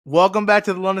Welcome back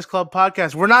to the Loners Club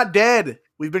podcast. We're not dead.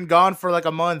 We've been gone for like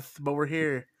a month, but we're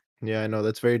here. Yeah, I know.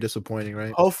 That's very disappointing,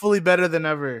 right? Hopefully better than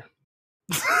ever.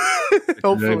 I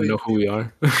don't even Hopefully. know who we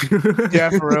are. Yeah,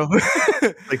 for real.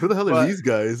 Like, who the hell are But- these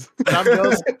guys? I'm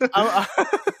Joseph.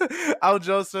 I'm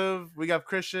Joseph. We got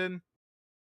Christian.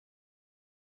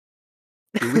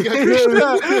 We got Christian.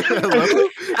 Hello?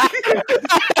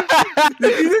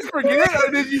 Did you just forget,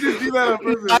 or did you just do that on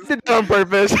purpose? I did that on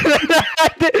purpose.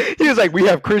 He was like, "We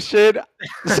have Christian."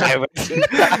 Silence. All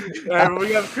right,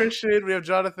 we have Christian. We have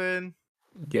Jonathan,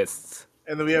 Yes.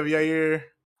 and then we have Yair.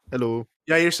 Hello.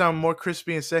 Yair sound more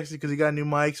crispy and sexy because he got a new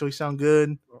mic, so he sound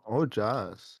good. Oh,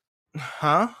 Josh.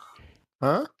 Huh?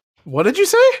 Huh? What did you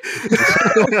say?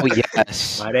 Oh,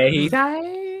 yes.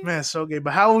 Man, so gay.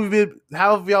 But how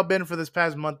have y'all been for this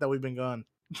past month that we've been gone?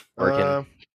 Working. Oh,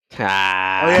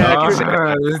 yeah,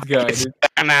 Ah, this guy. dude.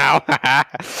 Now.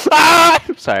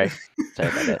 Sorry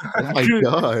about that. Oh my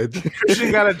god.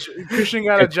 Christian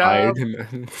got a job. Tired.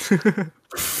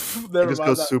 Never Just mind.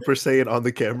 go Super Saiyan on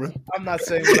the camera. I'm not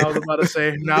saying what I was about to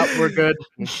say. Nope, we're good.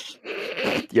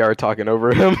 You are talking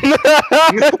over him.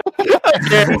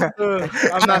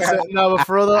 I'm not saying no, but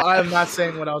for real though, I am not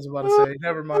saying what I was about to say.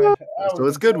 Never mind. So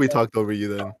it's good we talked over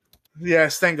you then.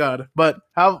 Yes, thank God. But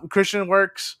how Christian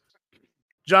works,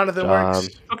 Jonathan works.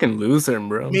 Fucking loser,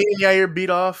 bro. Me and Yair beat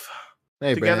off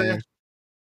Hey, together man.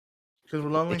 because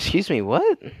we're lonely. Excuse me,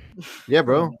 what? Yeah,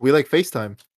 bro. We like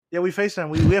FaceTime. Yeah, we FaceTime.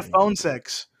 We have phone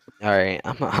sex. All right,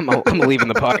 I'm leaving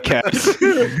the podcast.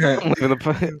 I'm leaving the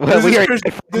This well, we is are Chris-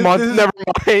 for a month. this is- Never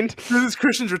mind. This is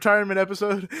Christian's retirement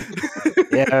episode.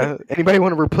 Yeah. Anybody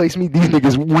want to replace me? These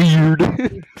niggas weird.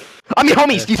 I mean,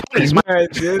 homies. These homies. My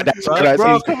That's what I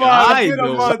Bro, see. come on. It's been a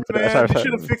Sorry, month, sorry, man. sorry, You sorry.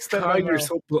 should have fixed that. God, by you're now.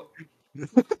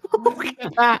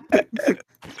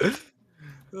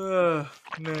 so.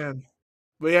 Man.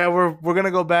 But yeah, we're gonna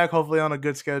go back hopefully on a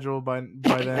good schedule by then.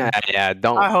 Yeah.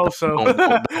 Don't. I hope so. Don't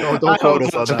I quote hope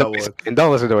us on so. that one. And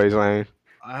don't listen to what he's saying.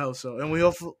 I hope so. And we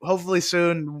hopefully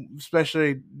soon,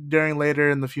 especially during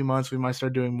later in the few months, we might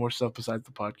start doing more stuff besides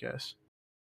the podcast.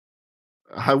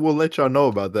 I will let y'all know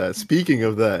about that. Speaking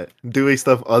of that, doing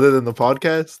stuff other than the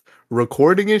podcast,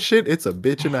 recording and shit, it's a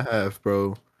bitch and a half,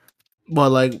 bro.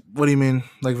 Well, like, what do you mean?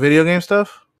 Like video game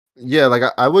stuff? Yeah, like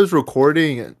I was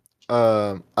recording.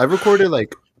 I recorded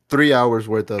like 3 hours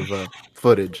worth of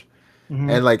footage,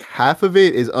 and like half of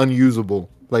it is unusable.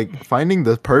 Like finding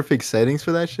the perfect settings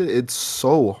for that shit, it's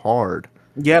so hard.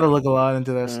 You got to look a lot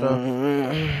into that stuff.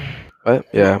 What?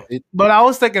 Yeah. But I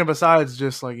was thinking besides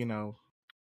just like,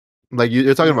 Like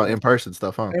you're talking about in person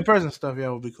stuff, huh? in person stuff, yeah,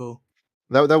 would be cool.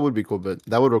 That would be cool, but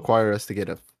that would require us to get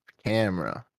a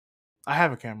camera. I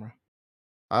have a camera.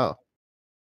 Oh.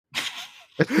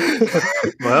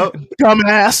 Well,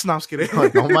 Dumbass. No, I'm just kidding.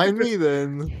 don't mind me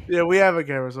then. Yeah, we have a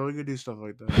camera, so we could do stuff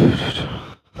like that.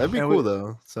 That'd be And cool we-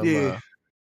 though. Some, Yeah.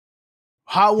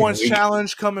 Hot Ones we-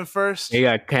 challenge coming first. We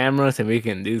got cameras and we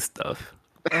can do stuff.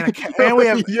 And we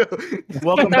have Yo,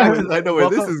 welcome back to I know where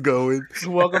this welcome- is going.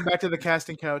 welcome back to the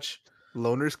casting couch.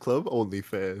 Loners Club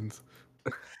OnlyFans.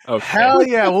 Okay. Hell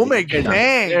yeah, we'll make You're done.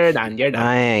 bang. You're done. You're done.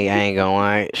 I ain't gonna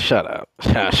lie. Shut up.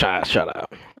 Shut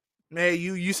up. Hey,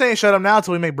 you saying shut up now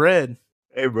until we make bread.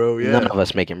 Hey, bro. Yeah, None of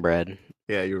us making bread.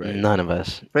 yeah, you're right. None of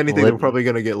us. If anything, Lit- we're probably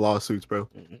gonna get lawsuits, bro.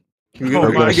 We're Oh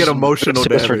gonna, my get God. emotional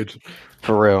Just for- damage.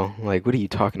 For real. Like, what are you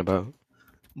talking about?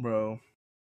 Bro.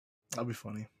 That'll be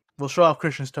funny. We'll show off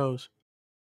Christian's toes.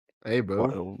 Hey,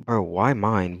 bro. Bro, why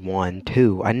mine? 1,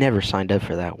 2. I never signed up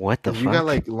for that. What the You fuck? got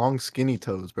like long, skinny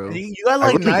toes, bro. You got I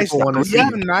like really nice, don't wanna you see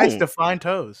have it. nice Oh. defined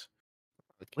toes.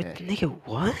 What, Okay. nigga,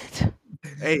 what?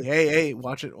 Hey,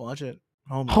 watch it. Homie.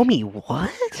 Homie,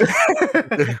 what?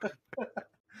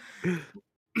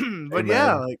 But Hey,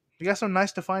 yeah, man. like you got some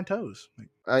nice defined toes.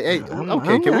 Like, Hey, I'm-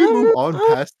 okay, I'm- can we move on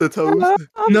past the toes?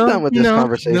 I'm done with this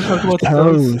conversation. let's talk about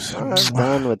toes. I'm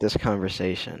done with this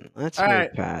conversation. Let's All move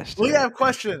right, past we it. have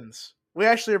questions. We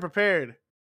actually are prepared. A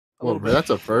Well, little bro, that's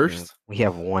a first. We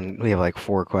have like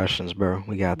 4 questions, bro.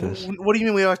 We got this. What do you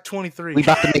mean we have like 23? We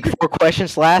about to make 4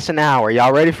 questions last an hour.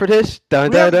 Y'all ready for this?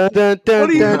 Dun, We have- dun, dun, dun, what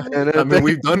do you- dun, dun, I dun, mean,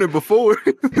 we've done it before.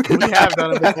 We have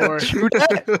done it before. True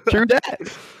that. True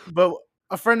that. But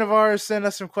a friend of ours sent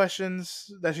us some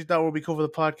questions that she thought would be cool for the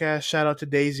podcast. Shout out to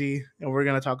Daisy, and we're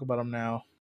gonna talk about them now.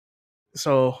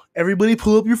 So everybody,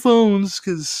 pull up your phones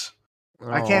because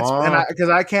I can't Aw. because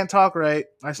I can't talk right.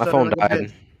 I My stutter phone like a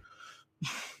died. bitch.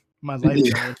 My life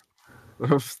died.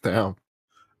 Damn. All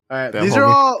right, Damn, these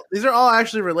homie. are all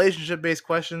actually relationship based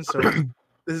questions. So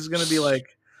this is gonna be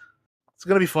like it's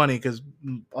gonna be funny because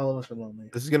all of us are lonely.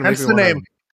 This is gonna Hence make the me wanna name.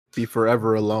 be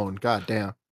forever alone. God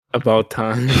damn. About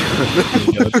time.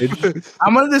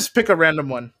 I'm gonna just pick a random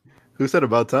one. Who said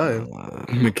about time?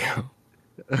 Miguel.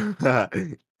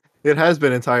 It has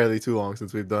been entirely too long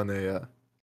since we've done a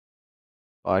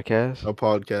Podcast.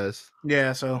 podcast.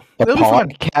 Yeah, so A it'll be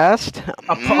fun. podcast.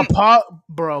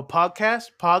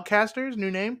 Podcasters,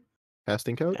 new name.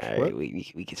 Casting couch? All What? right,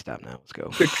 we can stop now. Let's go.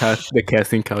 The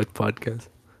Casting Couch podcast.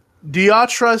 Do y'all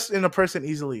trust in a person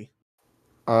easily?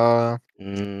 Who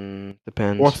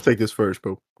Depends. wants to take this first,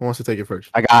 bro? Who wants to take it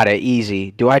first? I got it. Easy.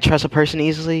 Do I trust a person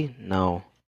easily? No.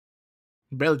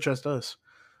 Barely trust us.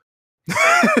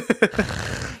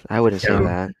 I wouldn't say Yeah.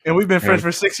 that. And we've been friends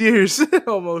for 6 years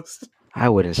almost. I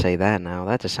wouldn't say that now.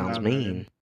 That just sounds Nah, man.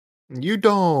 mean. You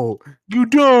don't. You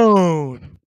don't.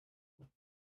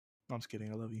 I'm just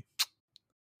kidding. I love you.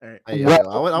 All right. Hey,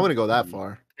 Well- I wouldn't go that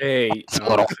far. Hey, That's a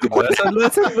little-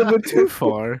 that's a little bit too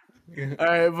far. All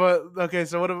right, but okay.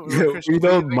 So what? We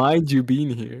don't mind you being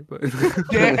here, but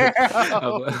Damn.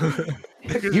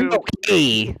 You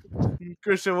okay?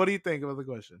 Christian, what do you think about the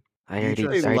question? I already,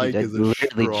 trust- I Like already is a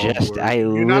literally strong just. word. I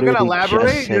You're not gonna literally just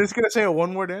elaborate. You're said- just gonna say a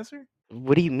one-word answer.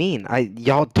 What do you mean?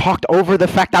 Y'all talked over the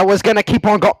fact I was gonna keep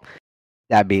on going.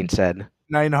 That being said,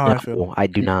 Now you know how I feel. no, I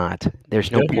do not.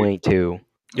 There's no Yeah. point to.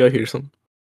 y'all hear some.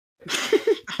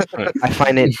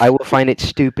 I will find it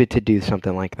stupid to do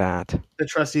something like that. To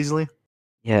trust easily.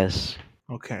 Yes.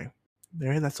 Okay.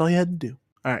 There. That's all you had to do.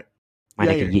 All right. My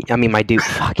Yeah, nigga, I mean, my dude,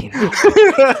 fucking.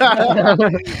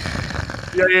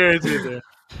 Yeah, it's there.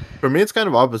 For me, it's kind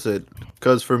of opposite.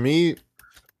 Because for me,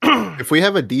 if we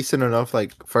have a decent enough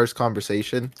like first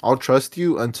conversation, I'll trust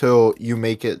you until you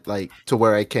make it like to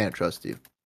where I can't trust you.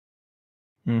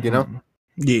 You know?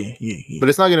 Yeah, yeah. But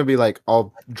it's not gonna be like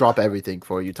I'll drop everything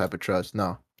for you type of trust.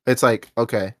 No, it's like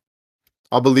okay,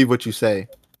 I'll believe what you say,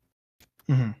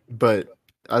 Mhm. but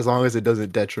as long as it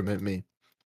doesn't detriment me,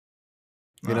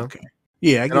 you know. Okay.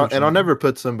 Yeah, I get what And you I'll mean. never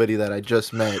put somebody that I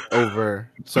just met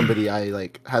over somebody I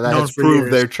like that Known has for proved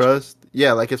years. their trust.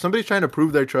 Yeah, like if somebody's trying to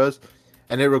prove their trust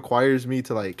and it requires me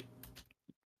to like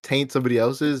taint somebody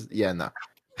else's, yeah, no.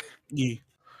 Yeah.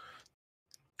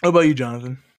 What about you,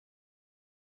 Jonathan?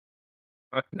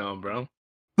 Fuck no, bro.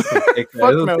 Fuck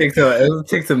no. It'll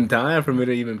take some time for me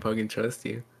to even fucking trust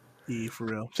you. Yeah, for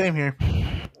real. Same here.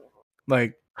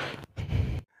 Like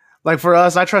for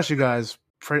us, I trust you guys.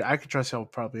 I could trust y'all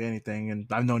with probably anything, and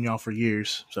I've known y'all for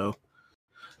years, so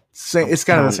it's kind of the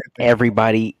Telling same thing.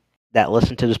 Everybody that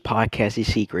listen to this podcast,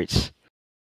 these secrets.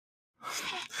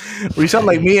 You sound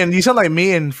like me, and you sound like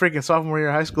me in freaking sophomore year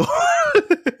of high school.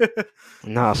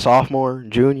 Nah, sophomore,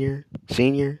 junior,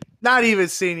 senior, Not even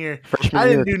senior. freshman I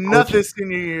year. didn't do college. nothing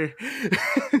senior year.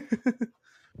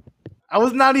 I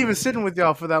was not even sitting with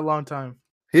y'all for that long time.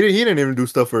 He didn't even do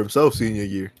stuff for himself senior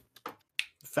year.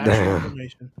 Factual Damn.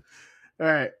 information. All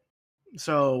right.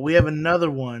 So we have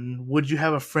another one. Would you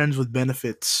have a friends with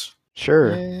benefits?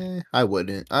 Sure. I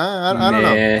wouldn't. I don't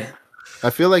know. I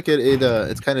feel like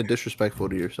it's kind of disrespectful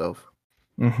to yourself.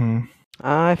 Mm-hmm.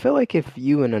 I feel like if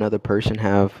you and another person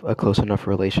have a close enough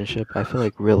relationship, I feel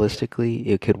like realistically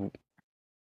it could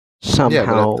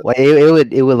somehow like,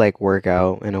 it would like work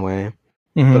out in a way.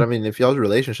 But I mean, if y'all's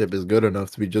relationship is good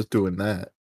enough to be just doing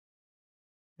that,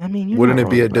 I mean, you're wouldn't not it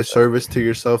be wrong a about that. disservice to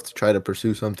yourself to try to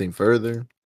pursue something further?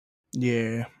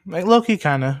 Yeah. Like low-key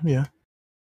kind of, yeah.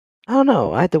 I don't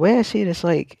know. The way I see it, it's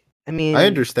like I mean, I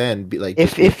understand. Like if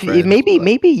just being friends, but-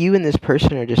 maybe you and this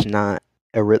person are just not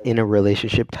in a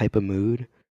relationship type of mood,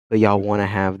 but y'all want to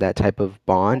have that type of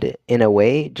bond in a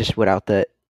way, just without the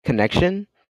connection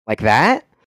like that.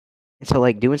 And so,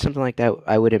 like doing something like that,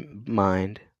 I wouldn't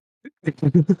mind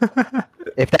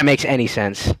if that makes any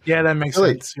sense. Yeah, that makes I feel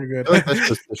like- sense. You're I feel like good. that's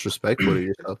just disrespectful to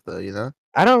yourself, though. You know.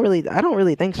 I don't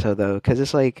really think so though, because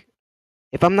it's like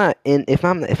if I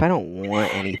don't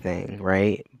want anything,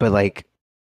 right? But like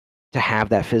to have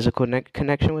that physical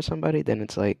connection with somebody, then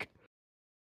it's like,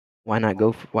 why not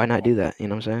do that? You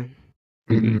know what I'm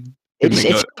saying?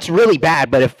 It's really bad.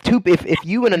 But if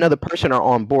you and another person are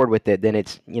on board with it, then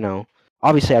it's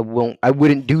obviously I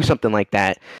wouldn't do something like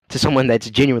that to someone that's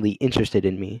genuinely interested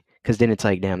in me, because then it's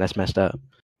like, damn, that's messed up.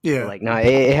 Yeah. Like, no,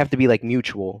 it have to be like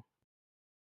mutual.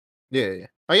 Yeah.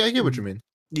 I get what you mean.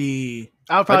 Yeah.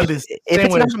 I'll probably be the If same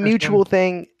it's way not as a Christian. muitual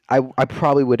thing, I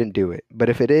probably wouldn't do it. But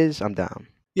if it is, I'm down.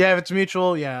 Yeah, if it's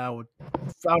mutual, yeah,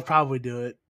 I'll probably do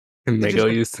it. Miguel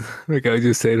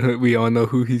just said we all know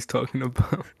who he's talking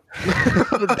about.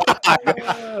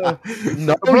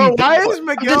 No, Bro, you why don't. is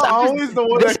Miguel always the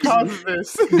one this that causes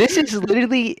this? This is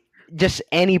literally just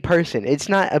any person. It's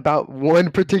not about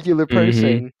one particular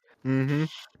person. Mm-hmm.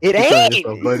 It You're telling ain't.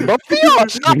 yourself, buddy. Both of y'all,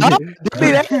 shut up.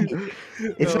 It ain't.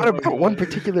 It's Oh not my about one God.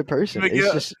 particular person. Miguel-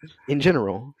 It's just in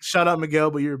general. Shout out Miguel,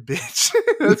 but you're a bitch.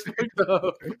 That's fucked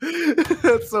up.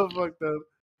 That's so fucked up.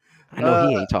 I know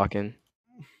he ain't talking.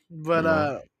 But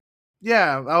No.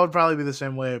 yeah, I would probably be the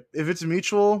same way. If it's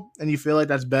mutual and you feel like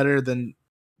that's better than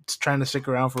trying to stick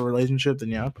around for a relationship, then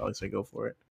yeah, I'd probably say go for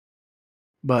it.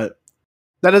 But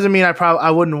that doesn't mean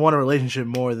I wouldn't want a relationship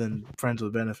more than friends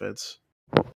with benefits.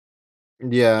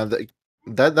 Yeah,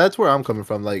 that's where I'm coming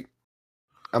from. Like,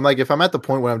 I'm like, if I'm at the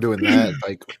point where I'm doing that,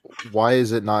 like, why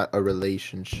is it not a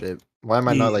relationship? Why am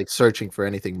I not Yeah. like searching for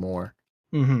anything more?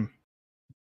 Mm-hmm.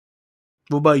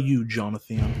 What about you,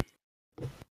 Jonathan?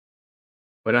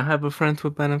 Would I have a friends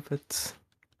with benefits?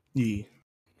 Yeah.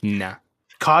 Nah.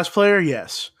 Cosplayer,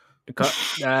 yes. He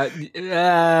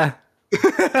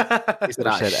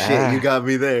said, Said, shit, you got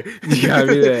me there. You got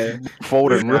me there.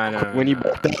 Folded real Nah, quick when you nah.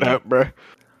 brought that up, bro.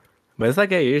 But it's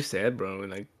like you said, bro.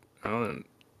 Like I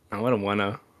wouldn't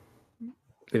wanna.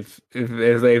 If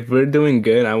we're doing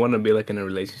good, I want to be like in a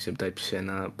relationship type shit,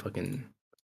 not fucking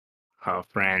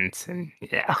friends and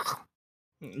yeah.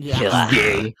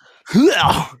 Gay.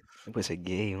 It was a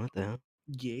gay. What the hell?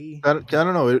 Gay. I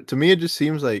don't know. To me, it just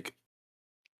seems like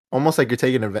almost like you're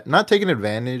taking not taking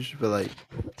advantage, but like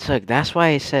So that's why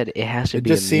I said it has to it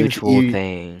be a just seems mutual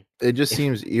thing. it just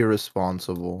seems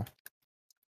irresponsible.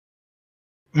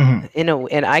 Mm-hmm. You know,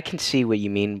 and I can see what you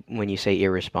mean when you say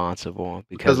irresponsible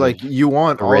Because because like of you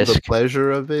want the all the risk. pleasure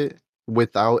of it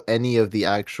without any of the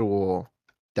actual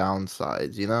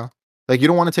downsides, you know? Like you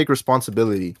don't want to take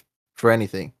responsibility for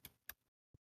anything.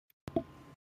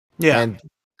 Yeah.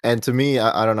 And to me,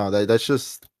 I don't know, that's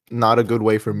just not a good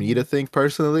way for me to think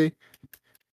personally.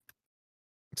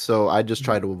 So I just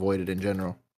try to avoid it in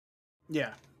general.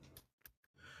 Yeah.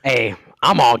 Hey,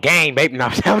 I'm all game, baby. No,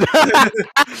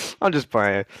 I'm just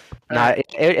playing. Nah, Alright.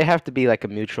 it have to be like a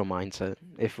mutual mindset.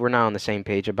 If we're not on the same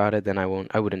page about it, then I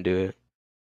wouldn't do it.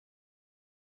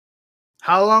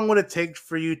 How long would it take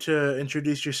for you to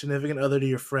introduce your significant other to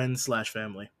your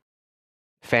friends/family?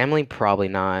 Family, probably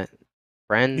not.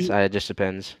 Friends, You- it just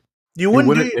depends. You You wouldn't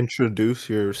wouldn't do introduce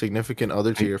your significant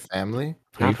other to I- your family?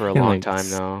 Not for a long time,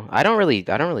 no. I don't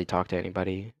really talk to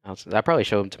anybody else. I probably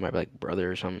show them to my like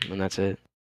brother or something, and that's it.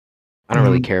 I don't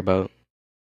really Mhm. care about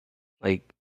like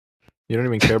You don't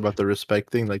even care about the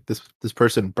respect thing. Like this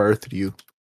person birthed you.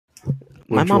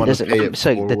 my Wouldn't you mom want to doesn't. pay it So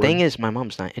the thing forward? is, my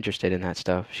mom's not interested in that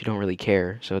stuff. She don't really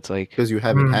care. So it's like Because you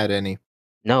haven't Mm. had any.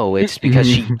 no, it's because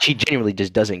she genuinely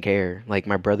just doesn't care. Like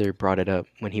my brother brought it up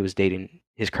when he was dating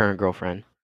his current girlfriend.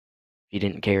 He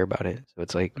didn't care about it. So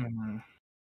it's like Mhm.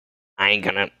 I ain't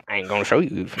gonna show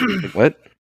you. Like, what?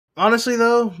 Honestly,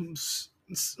 though,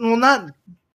 well, not.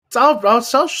 I'll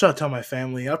tell my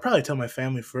family. I'll probably tell my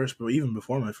family first, but even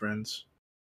before my friends.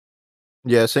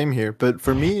 Yeah, same here. But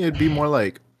for me, it'd be more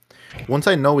like once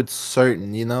I know it's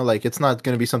certain, you know, like it's not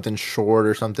gonna be something short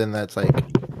or something that's like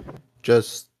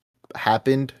just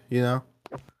happened, you know.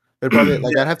 It'd probably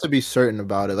like I'd have to be certain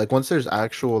about it. Like once there's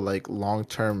actual like long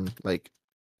term like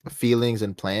feelings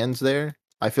and plans there,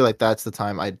 I feel like that's the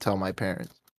time I'd tell my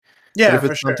parents. But Yeah, if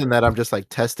for it's sure. something that I'm just like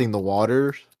testing the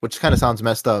waters, which kind of sounds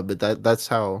messed up, but that's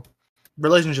how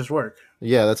Relationships work.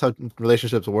 yeah, that's how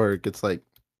relationships work. It's like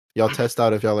y'all test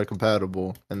out if y'all are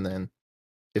compatible, and then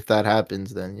if that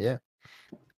happens, then yeah.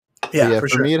 But Yeah, yeah, for for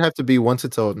sure. me, it'd have to be once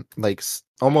it's a like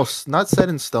almost not set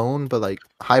in stone, but like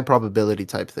high probability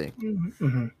type thing,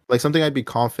 Mm-hmm. like something I'd be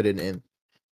confident in.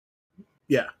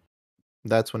 Yeah.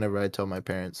 That's whenever I tell my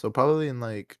parents. So probably in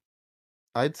like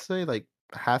I'd say like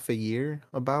half a year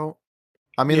about.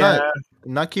 I mean, Yeah.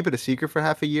 not keep it a secret for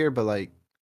half a year, but like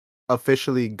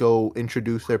officially go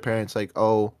introduce their parents like,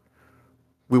 oh,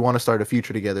 we want to start a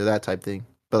future together, that type thing.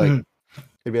 But like Mhm.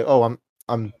 it'd be like, oh,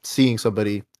 I'm seeing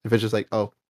somebody. If it's just like,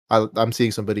 oh, I'm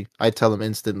seeing somebody, I tell them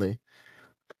instantly.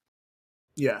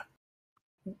 Yeah.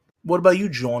 What about you,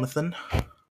 Jonathan?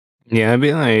 Yeah, I'd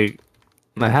be like,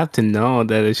 I have to know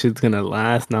that this shit's gonna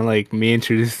last, not like me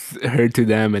introduce her to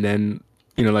them and then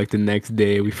like the next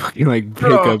day we fucking like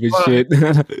break Oh, up and fuck. shit.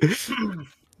 That's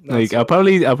Like I'll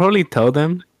probably tell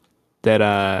them that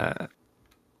that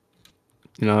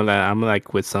I'm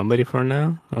like with somebody for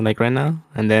now, or like right now,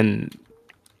 and then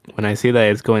when I see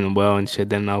that it's going well and shit,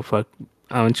 then I'll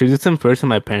introduce them first to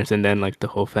my parents and then like the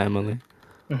whole family.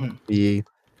 Mhm. Yeah.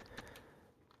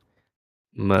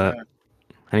 But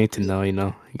I need to know, you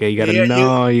gotta Yeah,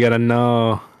 know, you gotta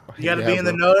know. you got to Yeah, be in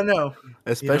the bro. know to know.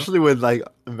 Especially with like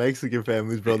Mexican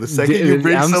families, bro. The second you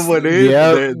bring someone in,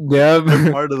 Yep.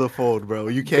 they're part of the fold, bro.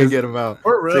 You can't get them out.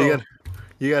 For So real.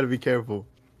 you gotta be careful.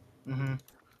 Mm-hmm.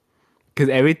 Because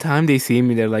every time they see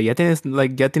me, they're like, "Ya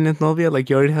tienes novia? Like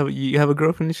you have a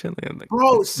girlfriend and shit." Like, I'm like,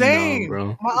 Bro, no, same.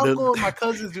 bro. My They're- uncle and my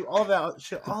cousins do all that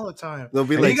shit all the time. They'll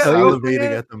be And like you got a girlfriend salivating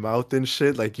yet? at the mouth and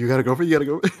shit. Like you gotta go for you gotta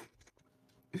go.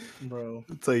 Bro.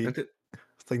 It's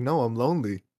like no, I'm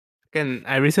lonely. And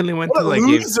I recently went What to a like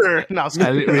loser! No, I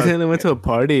recently went to a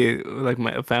party, like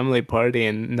my family party,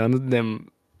 and none of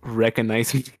them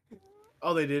recognized me.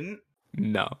 Oh, they didn't.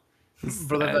 No.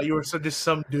 Bro, they Sad. thought you were just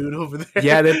some dude over there.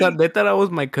 Yeah, they thought I was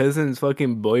my cousin's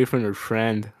fucking boyfriend or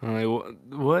friend. I'm like,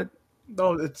 what?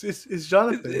 No, it's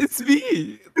Jonathan. It's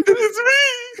me. It's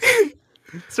me.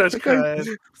 Starts Like, crying.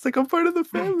 it's like I'm part of the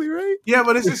family, right? Yeah,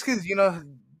 but it's just because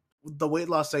the weight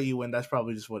loss that you win. That's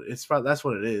probably just what it's. That's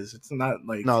what it is. It's not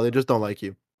like No, they just don't like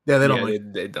you. yeah, they don't Yeah,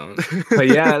 like. they don't. But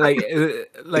yeah, like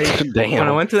when I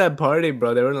Damn. went to that party,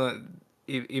 bro, they were like,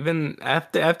 even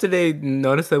after they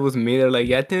noticed that was me, they're like,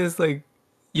 yeah, I think it's like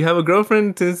you have a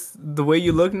girlfriend since the way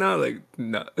you look now. Like,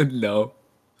 no.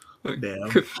 Damn.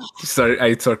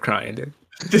 I start crying, dude.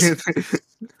 Just starts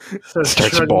Starts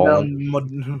chugging bawling.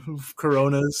 down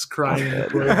Coronas, crying. In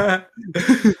the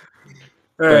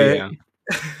But All right,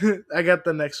 yeah. I got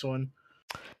the next one.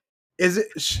 Is it?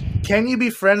 Can you be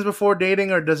friends before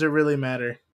dating, or does it really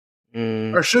matter?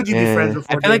 Or should you be friends Yeah.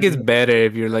 before? I feel like it's dating? better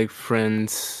if you're like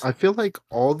friends. I feel like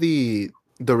all the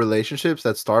relationships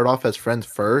that start off as friends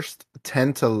first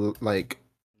tend to like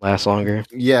Last longer.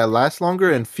 last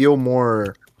longer and feel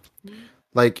more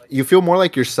like you feel more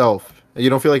like yourself. You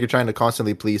don't feel like you're trying to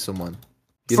constantly please someone.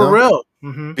 You For know? real.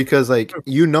 Mm-hmm. Because like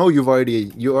you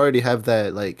already have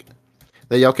that like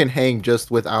that y'all can hang just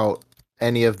without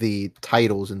any of the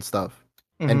titles and stuff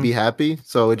and be happy.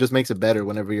 So it just makes it better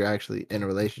whenever you're actually in a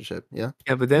relationship. Yeah.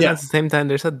 Yeah, but then Yeah. at the same time,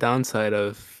 there's a downside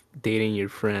of dating your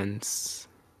friends.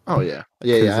 Oh yeah.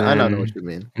 Yeah. I know then- what you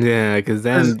mean. Yeah, because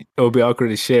then it'll be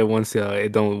awkward as shit once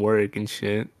it don't work and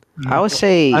shit. I would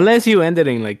say Unless you ended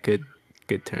in like good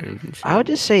terms. And shit. I would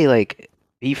just say like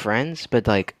be friends, but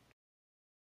like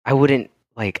I wouldn't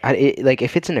like like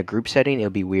if it's in a group setting,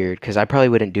 it'll be weird because I probably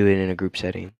wouldn't do it in a group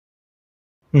setting.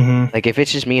 Mm-hmm. Like if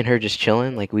it's just me and her just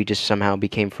chilling, like we just somehow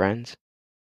became friends,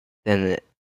 then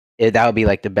that would be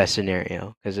like the best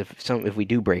scenario. Because if we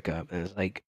do break up, and it's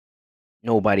like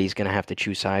nobody's gonna have to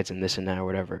choose sides and this and that or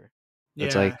whatever. Yeah.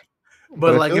 It's like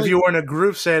But I like feel if you were in a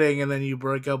group setting and then you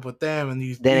break up with them and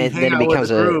you Then you it- hang then it out with becomes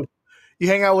the a- group, you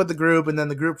hang out with the group and then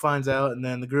the group finds out and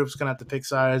then the group's gonna have to pick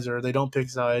sides or they don't pick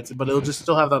sides, but it'll just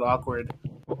still have that awkward,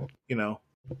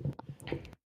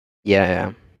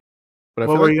 yeah. But I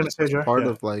What feel were like you gonna that's say, just Jar? part Yeah.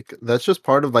 of like that's just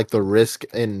part of like the risk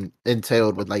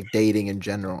entailed with like dating in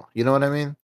general. You know what I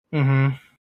mean? Mm-hmm.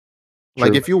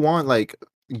 Like True. if you want like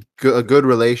a good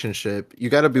relationship, you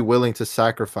got to be willing to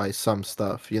sacrifice some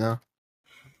stuff. You know?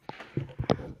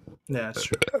 Yeah, it's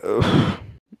true. You're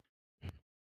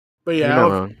But yeah,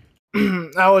 not wrong.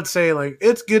 I would say like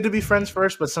it's good to be friends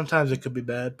first, but sometimes it could be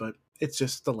bad. But it's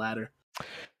just the latter.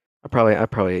 I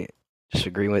probably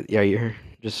disagree with you're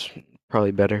just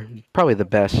probably better, probably the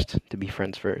best to be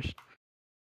friends first.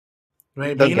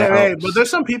 Right? Doesn't But there's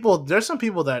some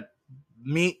people that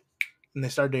meet and they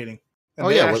start dating, and Oh,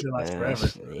 they yeah, well, actually last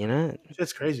forever. You know,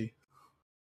 It's crazy.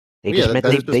 they Yeah, just that- met that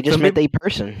they, is they just- just some met a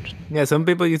person. Yeah, some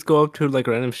people just go up to like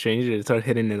random strangers and start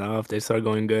hitting it off. They start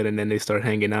going good, and then they start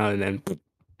hanging out, and then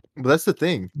But that's the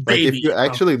thing. Like if Baby. you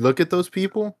actually look at those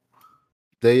people,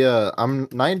 they I'm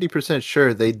 90%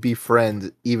 sure they'd be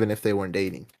friends even if they weren't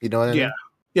dating. You know what I Yeah. mean?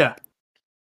 Yeah.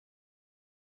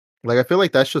 Like I feel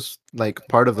like that's just like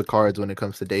part of the cards when it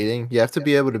comes to dating. You have to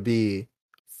be able to be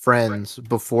friends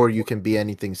before you can be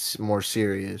anything more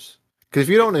serious. Because if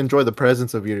you don't enjoy the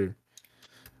presence of your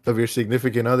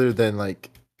significant other, then like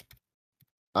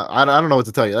I don't know what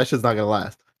to tell you. That's just not gonna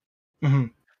last. Mm-hmm.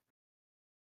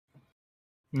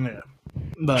 Yeah.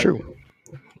 But True.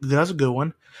 that's a good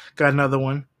one. Got another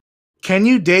one. Can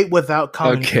you date without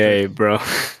common okay, bro.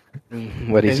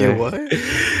 What do you And say? you what?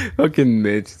 Fucking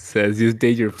Mitch says you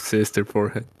date your sister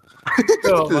forehead.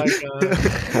 Oh my god.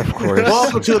 Of course.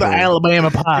 Welcome to the Alabama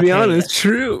podcast. To be honest,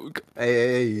 true.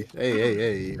 Hey.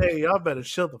 Hey, y'all better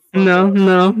chill the fuck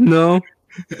No.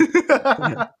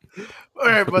 up. All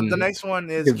right, but the next one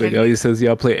is If the guy says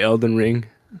y'all play Elden Ring.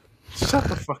 shut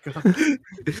the fuck up.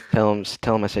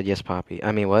 Tell him I said yes, Poppy.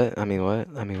 I mean what? Hey, Hey, can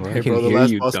bro, the hear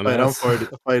last you, boss fight, I'm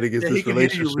dumbass. fighting against Yeah, he this can hear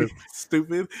you, relationship.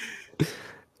 stupid.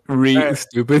 Re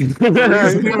stupid. You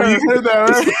heard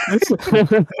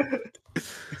that, right?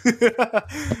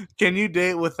 Can you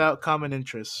date without common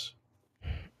interests?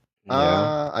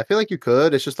 Yeah. I feel like you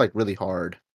could. It's just like really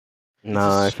hard. No,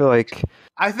 I feel like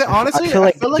Honestly, I feel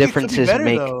like the it could be differences better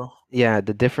make- though.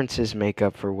 the differences make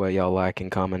up for what y'all lack in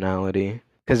commonality.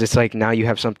 Because it's like now you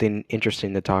have something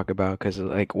interesting to talk about. Because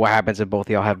like, what happens if both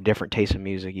y'all have different tastes in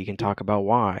music? You can talk about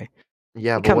why.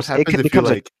 Yeah, It but what comes- it happens if you becomes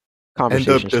a like end up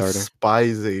Conversation starter.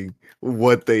 despising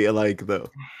what they like though?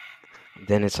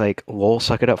 Then it's like, lol,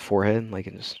 suck it up, forehead. Like,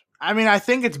 it's I mean, I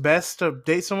think it's best to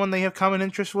date someone they have common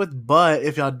interests with. But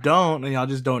if y'all don't, and y'all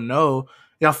just don't know,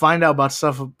 y'all find out about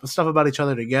stuff about each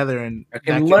other together, and I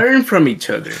can learn from each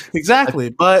other. Exactly,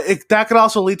 but that could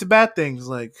also lead to bad things.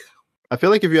 Like, I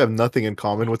feel like if you have nothing in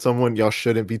common with someone, y'all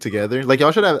shouldn't be together. Like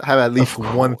y'all should have at least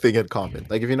one thing in common.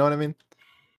 Like if you know what I mean.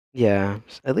 Yeah,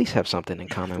 at least have something in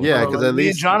common. Yeah, bro, because like at me and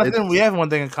least Jonathan, we have one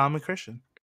thing in common: Christian.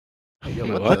 Yo,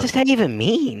 What does that even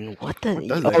mean? What the? What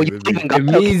does that you even mean? even got It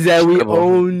means that we Incredible.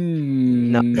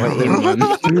 own. No,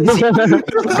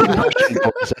 Christian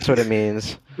boys, that's what it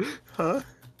means. Huh?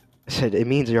 I said it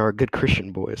means you are good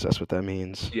Christian boys. That's what that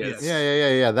means. Yes.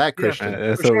 Yeah. That Christian.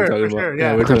 That's For what we're sure, talking for about. sure,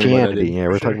 yeah. We're talking about Christianity. that. Yeah,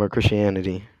 we're For talking sure. about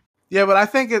Christianity. Yeah, but I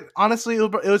think it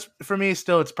was for me.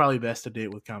 Still, it's probably best to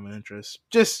date with common interests.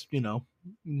 Just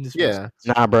just Yeah,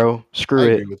 Nah, bro. I Screw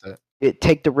agree it. with that.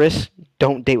 Take the risk.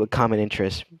 Don't date with common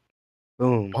interests.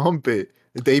 Boom. Bump it.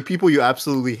 Date people you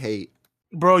absolutely hate.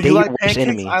 bro. Date You your like worst pancakes?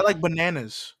 enemy. I like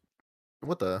bananas.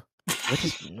 What the?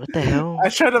 What the hell? I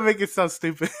try to make it sound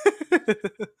stupid.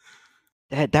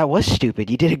 That was stupid.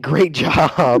 You did a great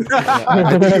job.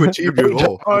 I think you achieved your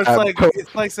goal. Or Bro.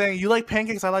 it's like saying you like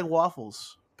pancakes. I like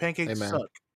waffles. Pancakes Hey, man. suck.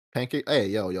 Pancake. Hey,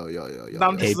 yo. No, I'm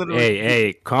yo. just- Hey, literally-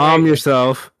 hey, calm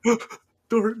yourself.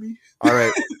 Don't hurt me. All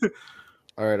right.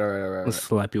 All I'll right.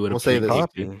 slap you with We'll a say this.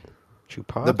 pancake, dude.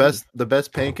 The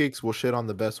best pancakes will shit on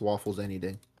the best waffles any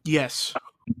day. Yes,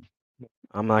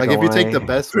 I'm not Like gonna if you take the lie.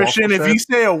 best Christian. waffle If you set,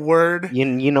 say a word,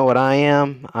 You know what I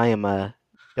am? I am a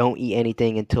don't eat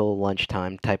anything until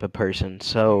lunchtime type of person.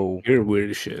 So You're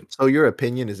weird as shit. so your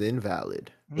opinion is invalid.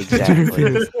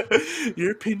 Exactly.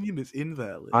 Your opinion is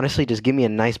invalid. honestly, just give me a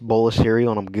nice bowl of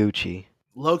cereal and I'm Gucci.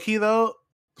 Low key though,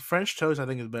 French toast I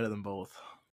think is better than both.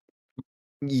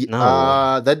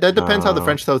 No. That depends how the No.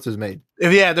 French toast is made.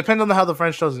 Yeah, it depends on how the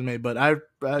French toast is made, but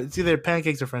it's either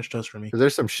pancakes or French toast for me. Because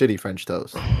there's some shitty French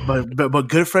toast. But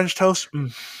good French toast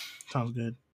sounds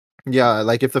good. Yeah,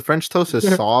 like if the French toast is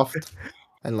soft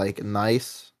and like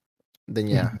nice, then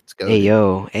yeah, it's good. Hey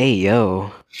yo. Oh,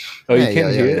 you Yeah,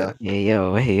 can't hear yeah. it?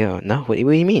 Hey yo. No, what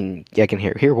do you mean? Yeah, I can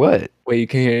hear. Hear what? Wait, you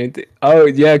can't hear anything? Oh,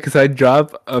 yeah, because I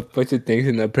dropped a bunch of things,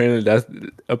 and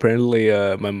apparently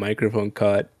my microphone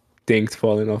caught things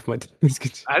falling off my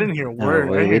desk. I didn't hear a No, word.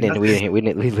 I we hear didn't. nothing. We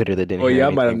literally didn't. Well, hear yeah, I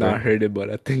might have anything, bro. not heard it, but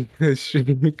I think the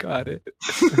stream caught it.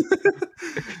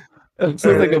 It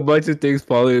sounds like a bunch of things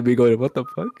falling and me going, what the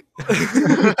fuck?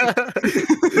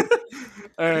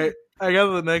 All right, I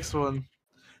got the next one.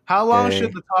 How long Okay.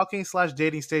 should the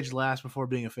talking/dating stage last before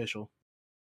being official?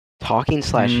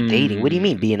 Talking/dating. What do you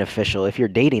mean being official? If you're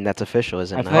dating, that's official,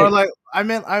 isn't I it? thought- Or like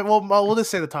we'll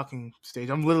just say the talking stage.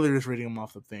 I'm literally just reading them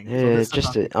off the thing. So Yeah, this it's is the just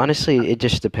talking stage. honestly, it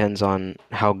just depends on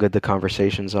how good the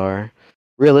conversations are.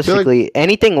 Realistically,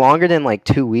 anything longer than like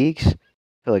 2 weeks, I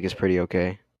feel like it's pretty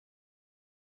okay.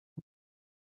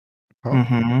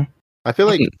 I feel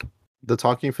like the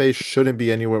talking phase shouldn't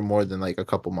be anywhere more than like a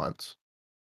couple months.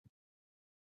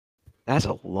 That's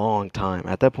a long time.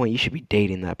 At that point, you should be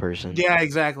dating that person. Yeah,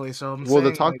 exactly. So I'm Well, saying, the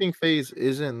like, talking phase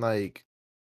isn't like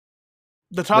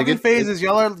the talking it- phase it- is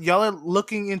y'all are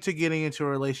looking into getting into a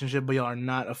relationship, but y'all are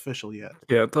not official yet.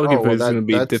 Yeah, talking Oh, well, phase is going to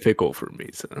be that's- difficult for me,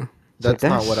 so. that's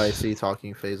not what I that's- see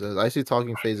talking phase as. I see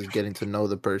talking phase as getting to know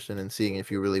the person and seeing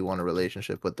if you really want a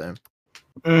relationship with them.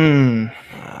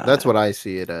 That's what I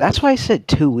see it as. That's why I said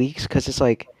 2 weeks, because it's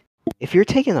like, if you're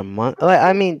taking a month, like,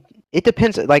 I mean, it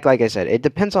depends. Like I said, it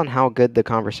depends on how good the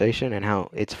conversation and how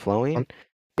it's flowing.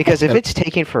 Because if and- it's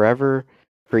taking forever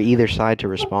for either side to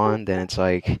respond, then it's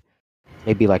like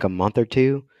maybe like a month or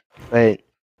two. But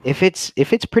if it's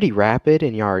pretty rapid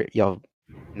and y'all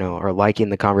are liking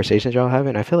the conversations y'all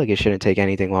having, I feel like it shouldn't take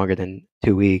anything longer than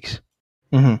 2 weeks.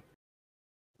 I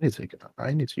need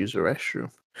to use the restroom.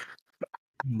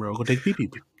 Bro, go take pee pee.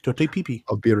 Go take pee pee.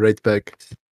 I'll be right back.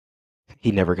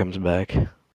 He never comes back.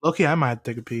 Okay, I might have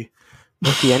to take a pee.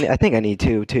 Loki, I think I need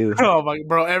to too. Oh my,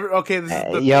 bro. Okay, this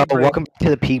is the Yo, pee break. welcome to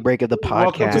the pee break of the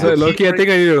Welcome to podcast. the So, Loki, I think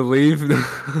I need to leave.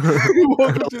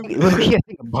 welcome, to, Loki, I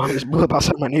think a bomb just blew up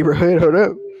outside my neighborhood. Hold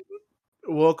up.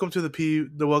 welcome to the pee.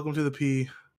 Welcome to the pee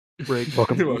break.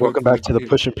 Welcome back to the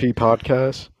Push and Pee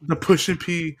podcast. The push and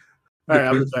pee. All right,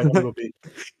 I'll be back. I'm gonna go pee.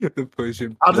 The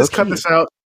pushing. I'll just cut Low-key. this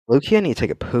out. Loki, I need to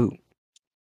take a poop.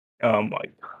 Oh, my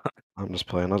I'm just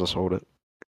playing. I'll just hold it.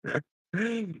 God.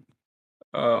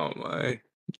 Oh, my.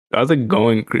 How's it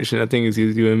going, Christian? I think it's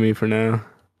you and me for now.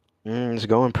 It's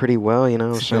going pretty well, you know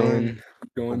what I'm It's saying?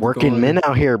 going, Working going. men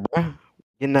out here, bro.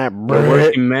 Getting that We're bread.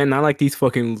 working men, not like these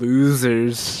fucking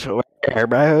losers. Swear,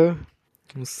 bro.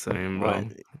 I'm saying, bro.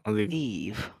 What? I was like,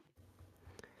 Eve.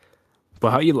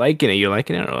 but how you liking it? You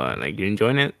liking it or what? Like you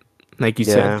enjoying it? Like you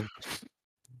Yeah.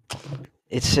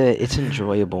 said. It's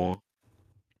enjoyable.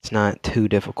 It's not too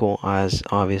difficult, as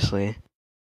obviously.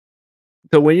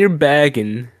 So when you're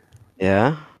bagging,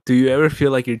 Yeah. do you ever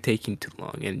feel like you're taking too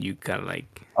long and you kind of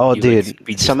like? Oh, you, like, dude.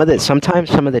 speed Sometimes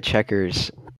some of the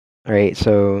checkers, right?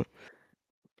 So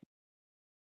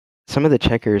some of the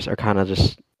checkers are kind of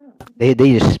just they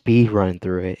just speed run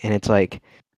through it, and it's like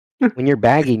when you're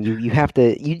bagging, you have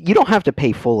to you don't have to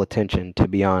pay full attention, to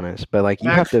be honest, but like you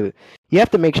have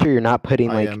to make sure you're not putting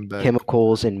I like am back.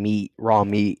 chemicals and raw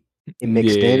meat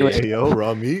mixed in Yeah. with Hey, yo,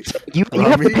 raw meat. you Raw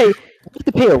have to meat?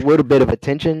 pay a little bit of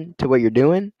attention to what you're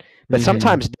doing, but Mhm.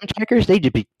 sometimes them checkers they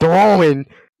just be throwing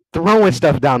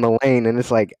stuff down the lane, and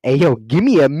it's like, hey yo, give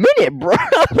me a minute, bro.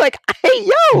 I'm like, hey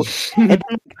yo, and then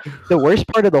the worst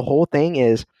part of the whole thing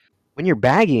is when you're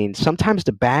bagging, sometimes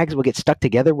the bags will get stuck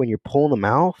together when you're pulling them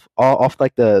off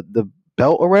like the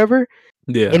belt or whatever,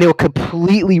 Yeah. and it'll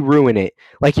completely ruin it.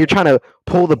 Like you're trying to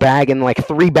pull the bag and like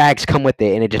 3 bags come with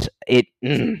it, and it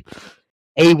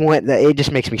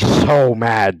just makes me so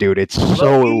mad, dude. It's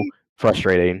so Loki-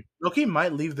 frustrating. Loki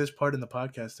might leave this part in the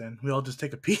podcast, and we all just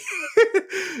take a pee.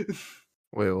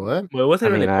 Wait, what? Well, it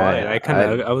wasn't I really mean, quiet.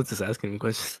 I was just asking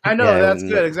questions. I know Yeah, that's no.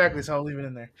 good, exactly. So I'll leave it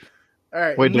in there. All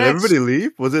right. Wait, did next, everybody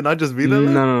leave? Was it not just me that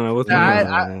left? No, it wasn't.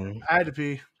 Yeah, me. I had to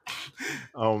pee.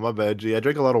 Oh, my bad, G. I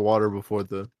drank a lot of water before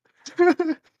the.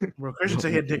 Bro, Christian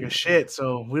said he'd take a shit,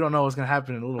 so we don't know what's gonna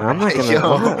happen in a little I'm while. not gonna.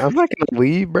 Yo. I'm not gonna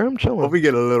leave, bro. I'm chilling. Well, we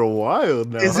get a little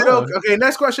wild now. Is it huh? okay? Okay,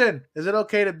 next question. Is it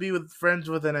okay to be with friends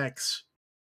with an ex?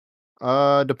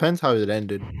 Depends how it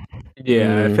ended.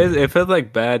 Yeah, Mm. if it feels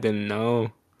like bad, then no.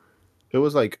 If it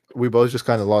was like we both just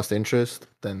kind of lost interest,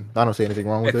 then I don't see anything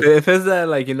wrong with it. If it's that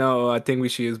like I think we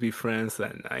should just be friends,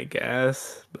 then I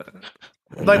guess. But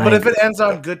But if it ends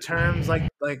on good terms, like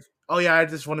oh yeah, I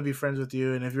just want to be friends with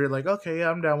you, and if you're like okay,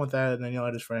 yeah, I'm down with that, and then y'all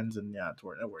are just friends, and yeah, it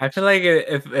works. I feel like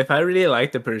if I really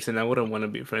liked the person, I wouldn't want to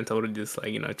be friends. I would just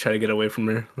like try to get away from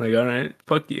her. Like, all right,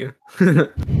 fuck you.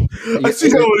 I see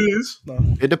how it is. No.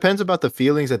 It depends about the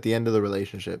feelings at the end of the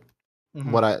relationship.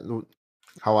 Mhm.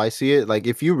 How I see it, like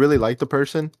if you really like the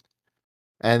person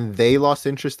and they lost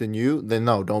interest in you, then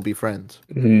no, don't be friends.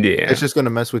 Yeah, It's just gonna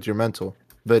mess with your mental.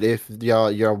 But if y'all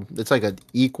it's like an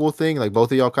equal thing, like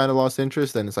both of y'all kind of lost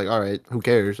interest, then it's like, all right, who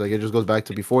cares? Like it just goes back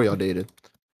to before y'all dated.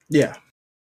 Yeah.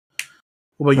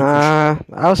 What about you,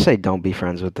 Christian? I'll say don't be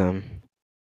friends with them.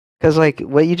 Cause like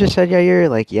what you just said, Yair,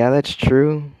 like yeah, that's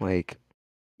true. Like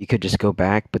you could just go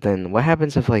back, but then what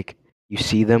happens if like you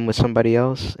see them with somebody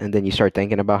else and then you start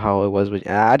thinking about how it was with?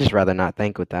 I just rather not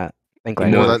think with that. Think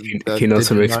like Well, that. he knows did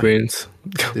from you not- experience.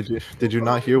 Did you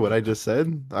not hear what I just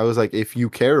said? I was like, if you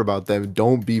care about them,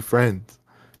 don't be friends.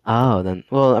 Oh, then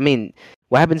well, I mean,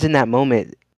 what happens in that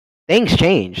moment? Things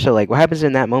change. So like, what happens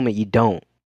in that moment? You don't.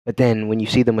 But then when you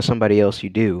see them with somebody else, you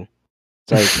do.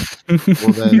 It's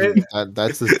Well, then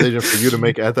that's the decision for you to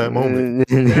make at that moment.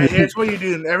 Yeah, here's what you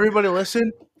do. Everybody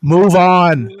listen. Move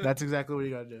on. That's exactly what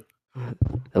you gotta do.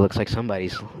 It looks like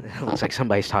somebody's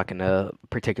talking to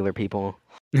particular people.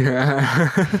 No,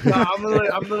 I'm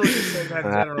literally just saying that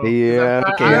in general. 'cause yeah,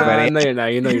 okay, I buddy. know you're not.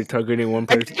 You know you're targeting one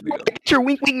person. Get your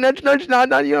wink, wink, nudge, nudge, nod,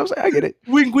 nod. You know what I'm saying? I get it.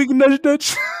 Wink, wink, nudge,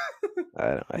 nudge.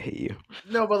 I hate you.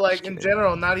 No, but like in kidding.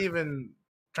 general, not even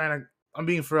trying to. I'm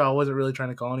being for real. I wasn't really trying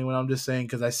to call anyone. I'm just saying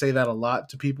because I say that a lot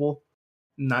to people,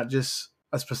 not just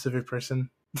a specific person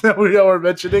that we all were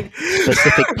mentioning.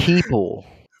 Specific people.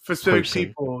 Specific person.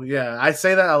 people. Yeah, I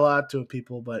say that a lot to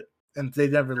people, and they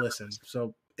never listen.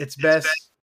 So it's best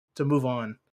to move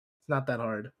on. It's not that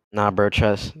hard, Nah, bro.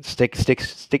 Trust. Stick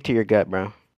to your gut,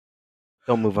 bro.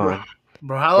 Don't move on.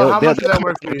 bro. How much they'll does that come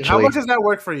work for you? How eventually. much does that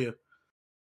work for you?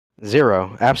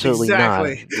 0. Absolutely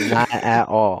Exactly. not at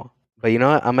all. But you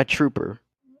know what? I'm a trooper.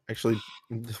 Actually,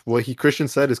 what Christian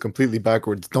said is completely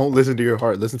backwards. Don't listen to your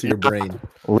heart. Listen to your brain.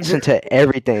 Listen to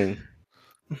everything.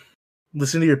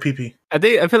 Listen to your pee.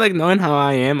 I feel like knowing how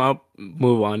I am, I'll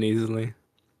move on easily.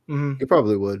 Mm-hmm. You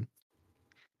probably would.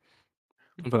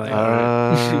 But like, all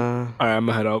right, I'm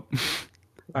gonna head up.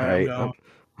 All All right, right.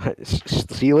 I'm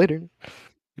See you later.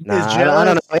 Nah, I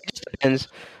don't know. It just depends.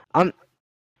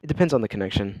 It depends on the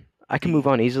connection. I can move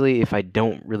on easily if I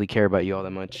don't really care about you all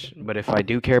that much. But if I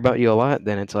do care about you a lot,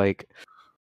 then it's like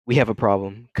we have a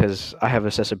problem because I have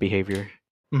obsessive behavior,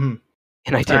 Mhm.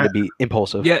 and I tend to be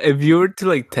impulsive. Yeah, if you were to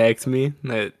like text me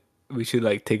that we should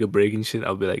like take a break and shit,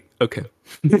 I'll be like, okay,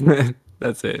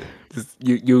 that's it. Just,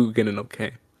 you get an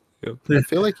okay. Yep. I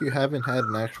feel like you haven't had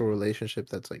an actual relationship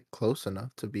that's like close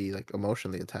enough to be like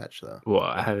emotionally attached, though. Well,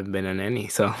 I haven't been in any,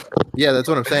 so. Yeah, that's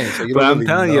what I'm saying. So you But don't I'm really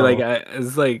telling you, know. like,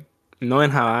 it's like knowing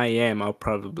how I am, I'll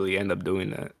probably end up doing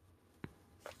that.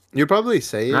 You probably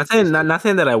say it. Not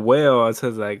saying that I will. It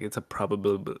says like it's a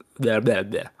probability. Blah, blah,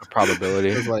 blah. Probability.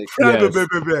 It's like Yes.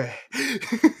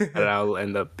 yeah, That I'll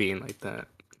end up being like that.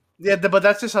 but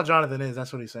that's just how Jonathan is.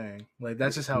 That's what he's saying. Like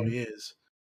that's just how he is.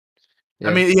 Yeah.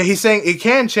 I mean, yeah, he's saying it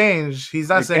can change. He's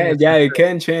not saying it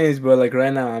can change, but like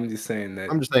right now, I'm just saying that.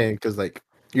 I'm just saying because like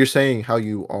you're saying how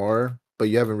you are, but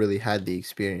you haven't really had the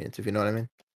experience. If you know what I mean.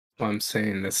 I'm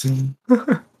saying this.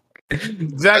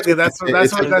 exactly. That's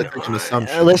It's an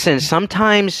assumption. Listen,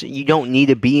 sometimes you don't need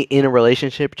to be in a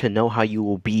relationship to know how you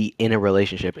will be in a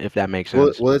relationship, if that makes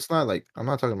sense. Well, it's not like I'm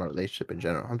not talking about relationship in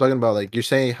general. I'm talking about like you're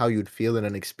saying how you'd feel in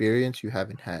an experience you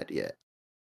haven't had yet.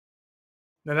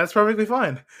 and that's perfectly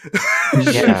fine.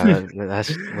 Yeah, that's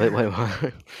wait.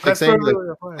 Like That's saying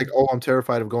perfectly fine. like, oh, I'm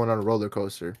terrified of going on a roller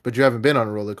coaster, but you haven't been on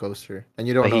a roller coaster, and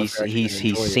you don't But know. he's if you're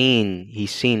actually gonna enjoy it.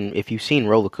 he's seen if you've seen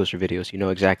roller coaster videos, you know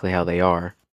exactly how they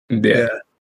are Yeah.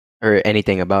 or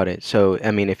anything about it. So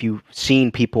I mean, if you've seen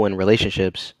people in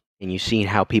relationships and you've seen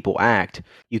how people act,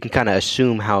 you can kind of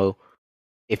assume how,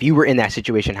 if you were in that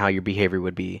situation, how your behavior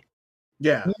would be.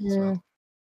 Yeah. Yeah. So.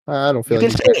 I don't You feel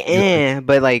can like say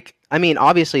but like I mean,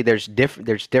 obviously there's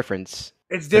difference.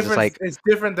 It's 'Cause different. like- It's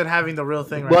different than having the real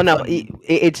thing. Right Well, in no, front of you.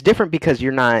 it's different because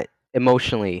you're not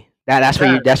emotionally. That's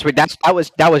where that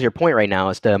was your point right now.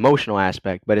 It's the emotional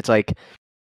aspect, but it's like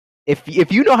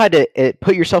if you know how to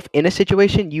put yourself in a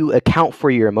situation, you account for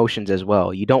your emotions as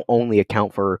well. You don't only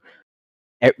account for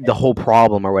the whole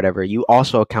problem or whatever. You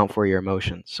also account for your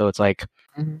emotions. So it's like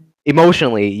Mhm.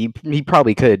 emotionally, he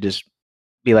probably could just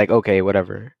be like, okay,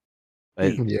 whatever.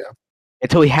 But Yeah.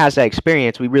 until he has that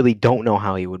experience, we really don't know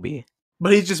how he would be.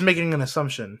 But he's just making an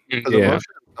assumption. 'Cause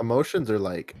emotions are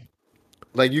like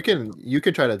you can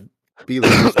try to be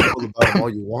like mystical about them all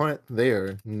you want. They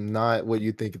are not what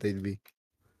you think they'd be.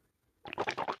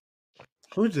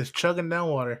 Who's just chugging down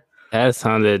water? That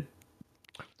sounded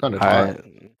Sounded hot. hot.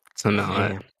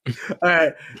 Yeah. All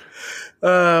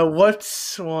right.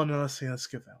 What's well? No, let's see. Let's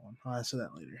skip that one. I'll answer that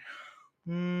later.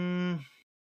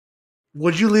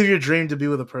 Would you leave your dream to be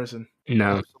with a person?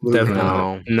 No, Absolutely definitely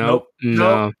not. not.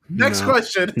 No. Next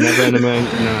question. Never in a million.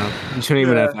 No, you shouldn't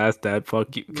even Yeah. have asked that.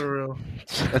 Fuck you. For real.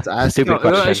 That's asking. Stupid No,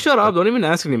 question. shut up. Don't even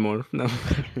ask anymore. No.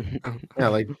 Yeah,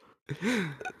 like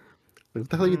what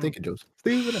the hell are you thinking, Joseph?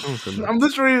 I'm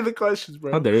just reading the questions,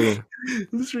 bro. How dare you?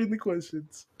 I'm just reading the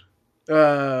questions.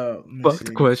 Let me Fuck see.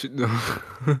 the question.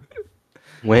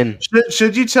 When?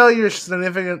 Should you tell your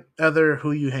significant other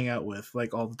who you hang out with,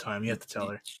 like all the time? You have to tell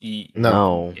her.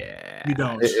 No. Yeah. You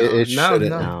don't. It shouldn't.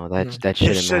 No, that It shouldn't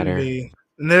shouldn't matter. be.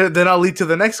 And then I'll lead to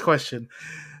the next question.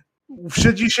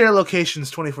 Should you share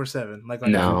locations 24/7? Like on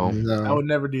your phone? No. I would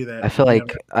never do that. I feel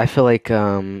like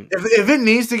if it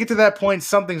needs to get to that point,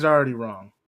 something's already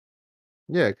wrong.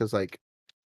 Yeah, because like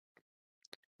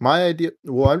my idea.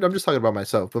 Well, I'm just talking about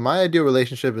myself, but my ideal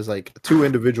relationship is like two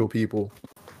individual people.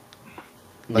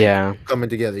 Like, yeah. coming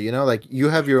together. You know, like you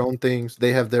have your own things,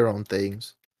 they have their own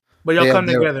things. But y'all They have come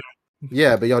their- together.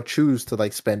 Yeah, but y'all choose to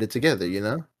like spend it together. You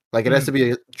know, like it has to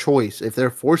be a choice. If they're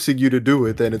forcing you to do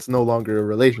it, then it's no longer a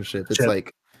relationship. It's Sure.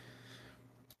 like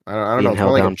I don't know. Being It's more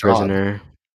held like down a job. prisoner.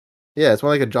 Yeah, it's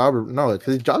more like a job. No,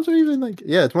 because jobs are even like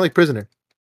it's more like prisoner.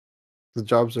 The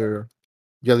jobs are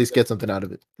you at least get something out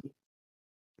of it.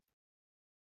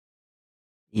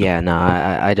 Yeah, no,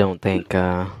 I don't think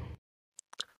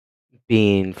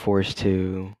being forced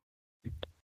to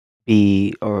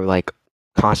be or like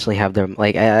constantly have them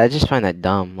like I just find that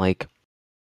dumb. Like,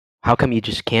 how come you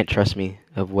just can't trust me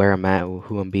of where I'm at,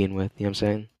 who I'm being with? You know what I'm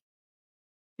saying?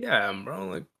 Yeah, bro.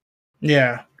 Like,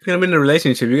 Yeah. if you're gonna be in a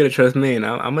relationship, you gotta trust me, and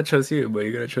I'm gonna trust you, but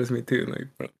you gotta trust me too. Like,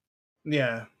 bro.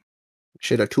 Yeah.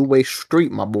 Shit, a two-way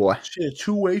street, my boy. Shit,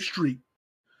 two-way street.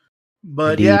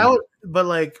 But Indeed. yeah, I would, but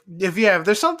like if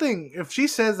there's something, if she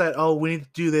says that, oh, we need to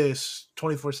do this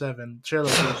 24/7, share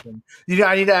location.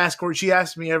 I need to ask her. She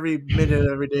asks me every minute,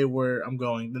 every day where I'm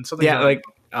going. Then something. Yeah, like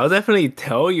I'll definitely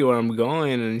tell you where I'm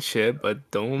going and shit, but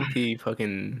don't be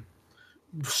fucking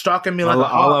stalking me like all a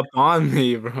hawk. up on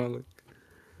me, bro.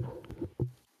 Like,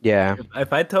 Yeah.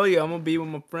 if I tell you I'm gonna be with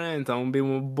my friends, I'm gonna be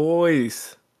with my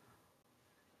boys.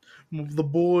 The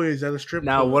boys at a strip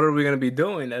Now, club. what are we gonna be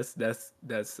doing? That's That's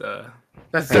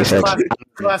Classified.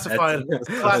 classified.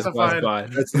 Classified.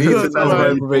 That's me. That's my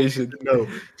information. No.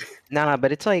 Nah,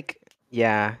 but it's like,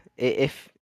 yeah, if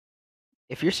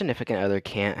your significant other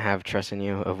can't have trust in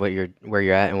you of where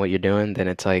you're at and what you're doing, then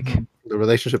it's like The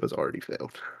relationship has already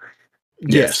failed.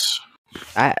 Yes.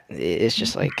 it's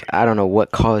just like I don't know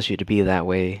what caused you to be that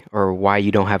way or why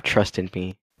you don't have trust in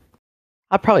me.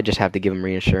 I'll probably just have to give him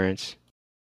reassurance.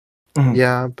 Mhm.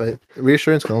 Yeah, but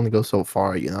reassurance can only go so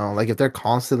far, you know. Like if they're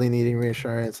constantly needing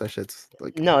reassurance, that shit's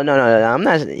like No. I'm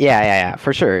not. Yeah.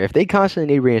 For sure. If they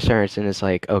constantly need reassurance, then it's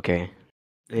like, okay,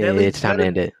 That leads it's time to good.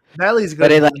 end it. That leads But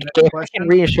good to like, the next if I question. can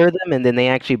reassure them and then they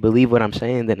actually believe what I'm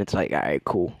saying, then it's like, all right,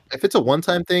 cool. if it's a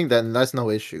one-time thing, then that's no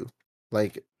issue.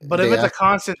 Like, But if they it's a ask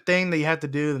constant thing that you have to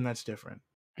do, then that's different.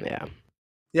 Yeah.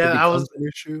 Yeah, it I was. becomes an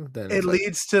issue, then It it's like,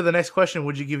 leads to the next question: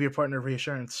 would you give your partner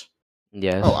reassurance?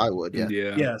 Yes. oh, I would, yeah.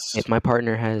 Yes. If my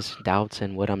partner has doubts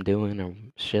in what I'm doing or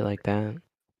shit like that,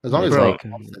 As long it's as Bro. it's like, a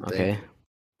constant okay. thing.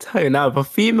 Tell you now, if a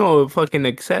female fucking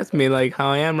accepts me like how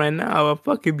I am right now, I'll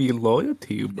fucking be loyal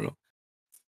to you, bro.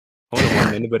 I wouldn't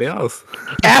want anybody else.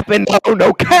 Capping,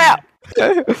 no cap.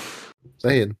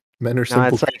 Saying men are No,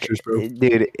 simple it's like, creatures, bro.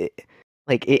 dude,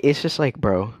 it's just like,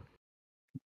 bro,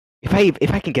 if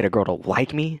I can get a girl to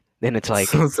like me, then it's like,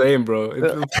 That's what I'm saying, bro.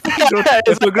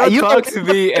 If a girl You don't- talks to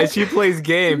me and she plays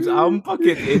games, I'm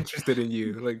fucking interested in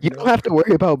you. Like, you don't have to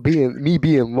worry about me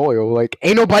being loyal. Like,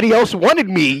 ain't nobody else wanted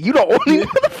me. You don't want me,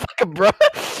 motherfucker, bro.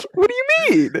 What do you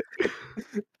mean?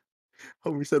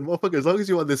 Homie said, motherfucker, as long as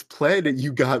you on this planet,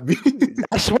 you got me.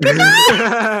 I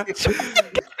swear,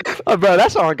 oh, bro,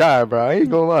 that's on God, bro. I ain't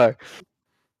gonna lie.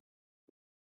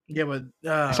 Yeah, but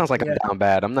That sounds like yeah. I'm down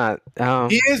bad. I'm not.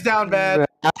 He is down bad.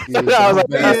 He is I was down like,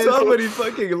 bad. He is. somebody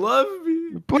fucking love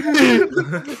me.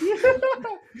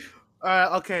 All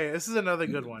right, okay. This is another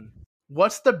good one.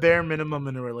 What's the bare minimum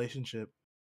in a relationship?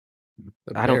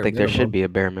 The I don't bare think there should minimum. be a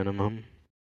bare minimum.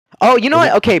 Oh, you know Is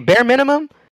what? Okay, bare minimum.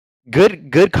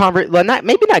 Good well,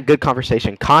 maybe not good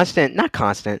conversation. Not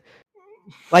constant.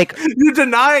 Like, You're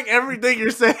denying everything you're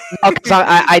saying. no, 'cause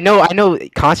I know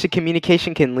constant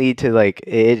communication can lead to like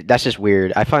that's just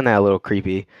weird. I find that a little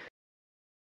creepy.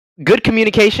 Good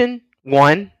communication,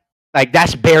 one, like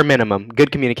that's bare minimum.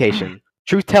 Good communication.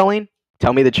 Truth telling,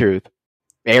 tell me the truth.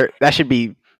 That should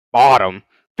be bottom,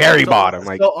 very bottom.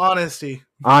 Like So honesty.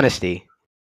 honesty.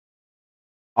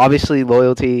 Obviously,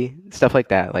 loyalty, stuff like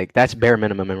that. Like that's bare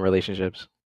minimum in relationships.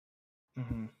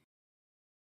 Mhm.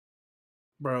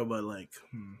 Bro, but like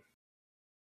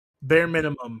bare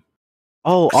minimum.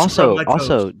 Oh, Scrub my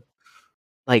also,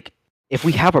 like if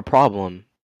we have a problem,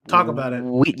 Talk about it.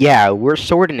 We're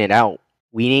sorting it out.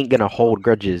 We ain't gonna hold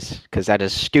grudges because that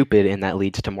is stupid and that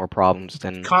leads to more problems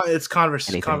than It's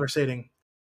Anything. conversating.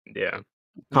 Yeah.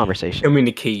 conversation.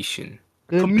 Communication.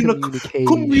 Good communication.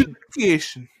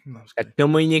 Communication. No, I'm just kidding.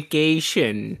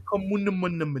 Communication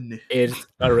Communication. is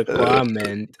a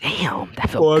requirement Damn, that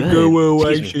for felt a good.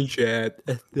 good Excuse me. relationship.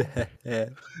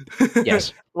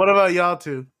 Yes. What about y'all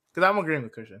two? Because I'm agreeing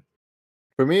with Christian.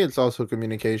 For me, it's also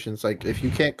communications. Like, if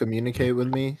you can't communicate with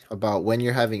me about when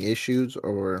you're having issues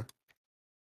or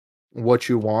what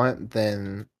you want,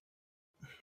 then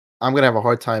I'm gonna have a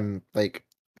hard time like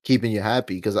keeping you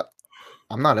happy because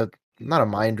I'm not a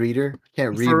mind reader.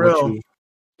 Can't read For real.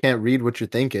 can't read what you're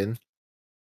thinking.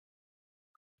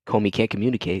 Comey can't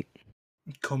communicate.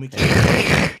 Communication.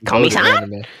 Comey Goated san?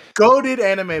 anime. Goated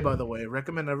anime, by the way.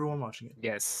 Recommend everyone watching it.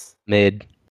 Yes. Mid.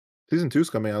 Season 2's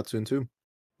coming out soon too.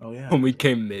 Oh yeah. When we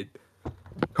came mid.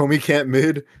 Homie can't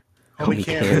mid. Homie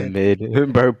can't can't mid.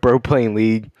 mid. Bro playing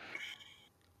league.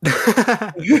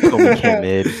 Homie can't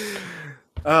mid.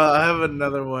 I have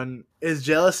another one. Is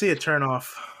jealousy a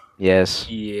turnoff? Yes.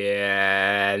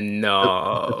 Yeah,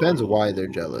 no. Depends why they're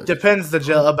jealous. Depends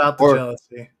about the Or-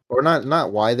 jealousy. Or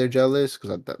not why they're jealous,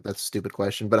 because that's a stupid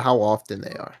question, but how often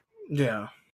they are. Yeah.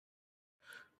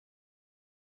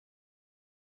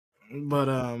 But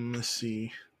let's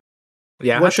see.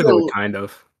 Yeah, I What's have to go your- with kind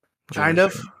of. Kind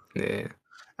of? Yeah.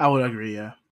 I would agree,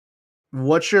 yeah.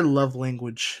 What's your love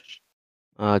language?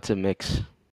 It's a mix.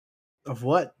 Of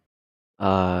what?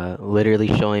 Literally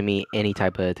showing me any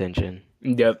type of attention.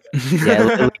 Yep.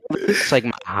 Yeah, it's like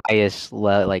my highest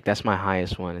like that's my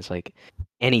highest one. It's like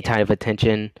any type of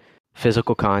attention,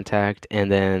 physical contact,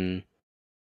 and then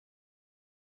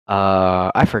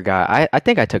I forgot. I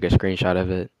think I took a screenshot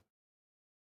of it.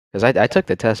 Cuz I took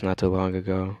the test not too long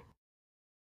ago.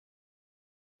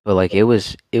 But like it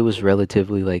was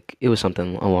relatively like it was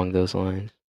something along those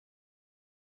lines.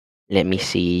 Let me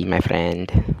see, my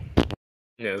friend.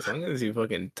 Yeah, as long as you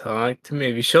fucking talk to me.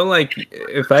 If you show like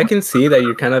if I can see that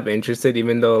you're kind of interested,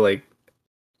 even though like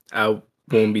I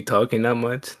won't be talking that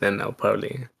much, then I'll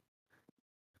probably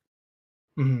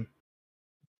Mm-hmm.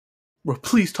 Well,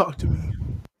 please talk to me.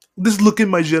 Just look in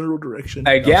my general direction.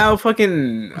 like yeah, I'll try.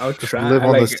 Just live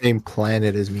on like, the same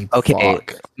planet as me. Okay,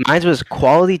 Fuck. mine was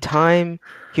quality time,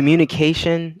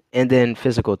 communication, and then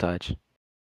physical touch.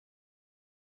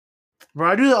 Bro,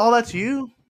 I do all that to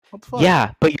you? What the fuck?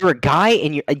 Yeah, but you're a guy,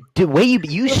 and you the way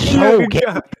you so gay.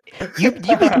 You be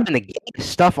doing the gay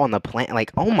stuff on the planet.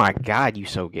 Like, oh my god, you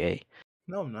so gay.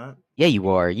 No, I'm not. Yeah, you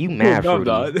are. You mad No, I'm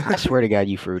fruity. not. I swear to God,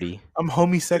 you fruity. I'm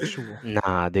homosexual.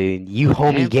 Nah, dude, you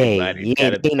homie gay. You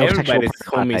ain't no sexual everybody's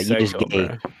part about that. You just homosexual, gay.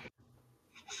 bro.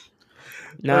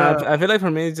 Nah, I feel like for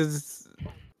me it's just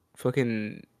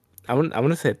fucking. I want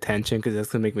to say attention because that's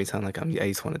gonna make me sound like I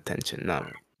just want attention. No,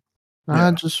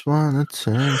 I just want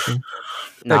attention.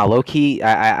 Nah, low key,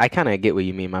 I kind of get what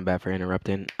you mean. My bad for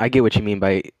interrupting. I get what you mean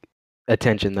by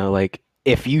attention, though. Like,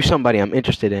 if you somebody I'm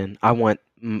interested in, I want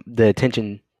the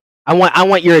attention. I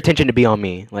want your attention to be on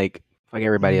me, like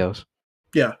everybody else.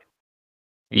 Yeah.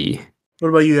 yeah. What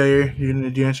about you,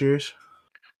 Yair? Do you answer yours?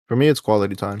 For me, it's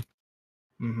quality time.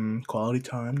 Quality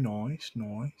time. Nice.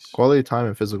 Quality time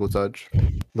and physical touch.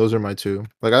 Those are my two.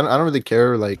 Like, I don't really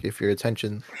care, like, if your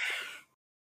attention...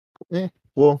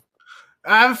 well...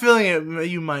 I have a feeling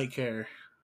you might care.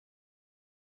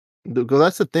 Because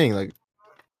that's the thing, like,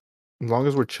 as long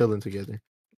as we're chilling together.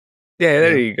 Yeah,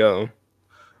 there you go.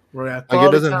 We're at Like,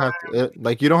 it doesn't time. have to...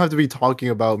 like, you don't have to be talking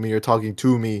about me or talking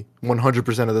to me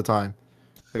 100% of the time.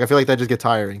 Like, I feel like that just get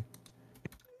tiring.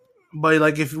 But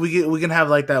like, if we can have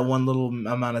like that one little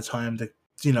amount of time to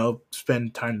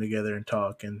spend time together and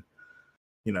talk, and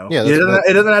Yeah,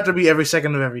 it doesn't have to be every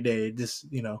second of every day. Just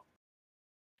Yeah,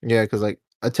 because, like,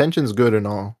 attention's good and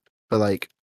all, but, like...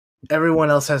 everyone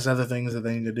else has other things that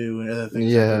they need to do and other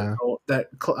things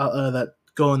that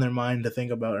go in their mind to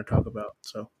think about or talk about.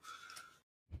 So,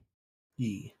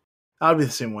 yeah. I'll be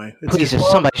the same way. Please, just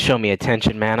somebody show me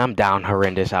attention, man. I'm down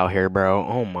horrendous out here, bro.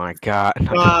 Oh my god.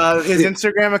 His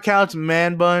Instagram account's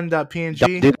manbun.png.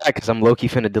 Don't do that because I'm low-key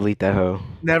finna delete that hoe.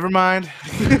 Never mind.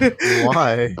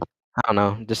 Why? I don't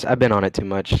know. Just I've been on it too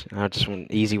much. I just want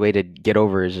easy way to get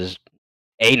over is just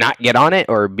A, not get on it,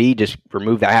 or B, just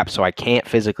remove the app so I can't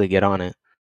physically get on it.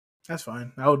 That's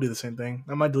fine. I would do the same thing.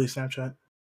 I might delete Snapchat.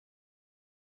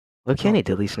 Look, can I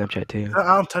delete Snapchat too?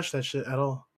 I don't touch that shit at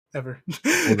all. Ever.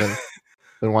 Well,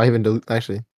 then why even delete?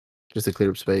 Actually, just to clear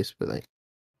up space, but like...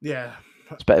 Yeah.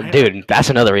 But, dude, that's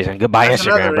another reason. Goodbye, That's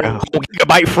Instagram, another bro. Whole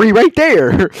gigabyte free right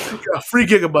there. A free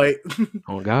gigabyte.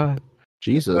 Oh god.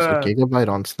 Jesus, a gigabyte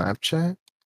on Snapchat?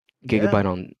 Gigabyte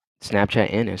on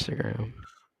Snapchat and Instagram.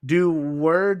 Do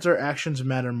words or actions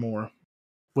matter more?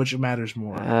 Which matters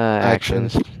more?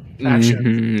 Actions.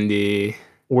 Actions. Yeah.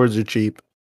 Words are cheap.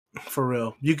 For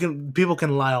real. People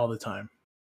can lie all the time.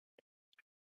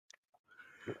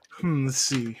 Let's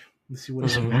see. What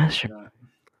Doesn't is matter.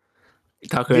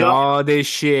 Talking Yeah. all this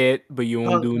shit, but you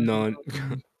won't do none.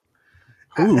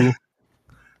 Ooh.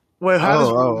 Wait,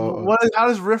 Oh. how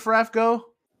does Riff Raff go?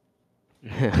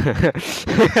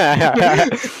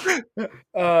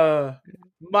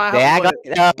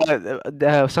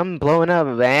 Something blowing up.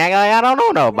 I don't know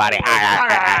nobody.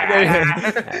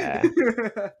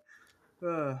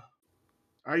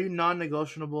 Are you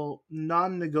non-negotiable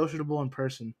in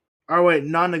person? Or wait,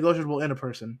 non-negotiable in a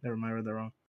person. Never mind, I read that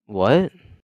wrong. What?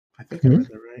 I think I read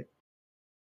that right.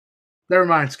 Never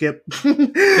mind, skip. What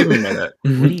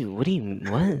do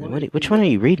you which one are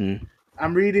you reading?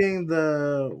 I'm reading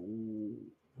the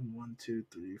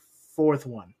 4th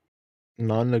one.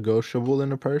 Non-negotiable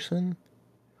in a person?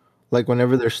 Like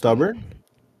whenever they're stubborn?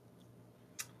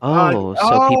 Oh,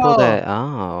 so people that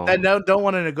that don't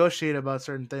want to negotiate about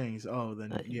certain things. Oh,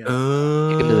 then yeah.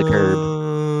 Kick 'em to the curb.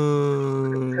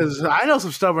 Because I know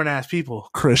some stubborn ass people,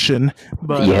 Christian.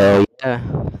 But yeah.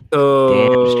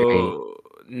 So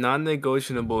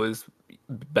non-negotiable is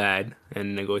bad,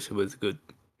 and negotiable is good,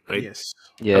 right? yes.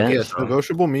 Yeah. Okay, yes,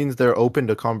 negotiable means they're open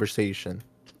to conversation.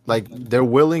 Like they're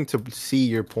willing to see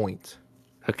your point.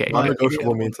 Okay.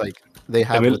 Non-negotiable means like they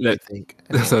have what they think.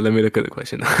 So let me look at the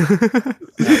question.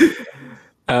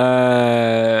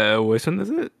 Which one is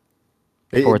it?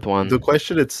 Fourth one. The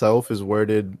question itself is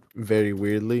worded very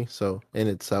weirdly, so in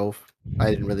itself, I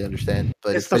didn't really understand.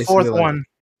 But It's the basically 4th like- one.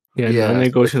 Yeah, Yeah, so it's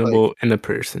non-negotiable in a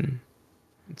person.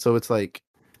 So it's like,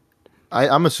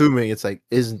 I'm assuming it's like,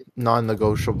 is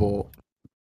non-negotiable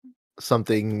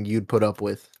something you'd put up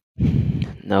with?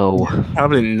 No.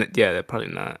 Probably, probably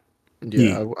not.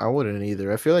 Yeah, I wouldn't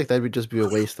either. I feel like that would just be a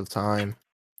waste of time.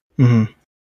 Mm-hmm.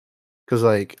 Because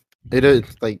like it is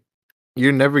like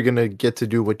you're never gonna get to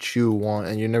do what you want,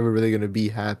 and you're never really gonna be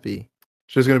happy.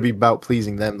 It's just gonna be about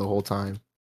pleasing them the whole time.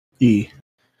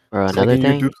 Bro, It's another like,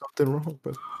 thing. you do something wrong,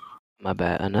 bro. My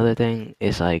bad. Another thing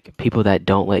is like people that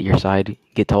don't let your side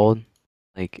get told.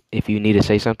 Like if you need to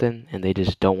say something and they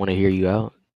just don't want to hear you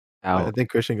out. I think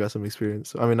Christian got some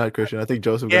experience. I mean, not Christian. I think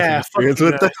Joseph got Yeah, some experience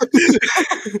fuck with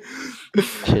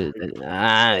that. Shit,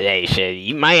 hey, shit,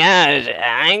 you might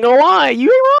I ain't gonna lie,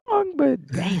 you ain't wrong, but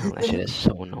damn, that shit is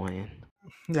so annoying.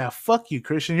 Yeah, fuck you,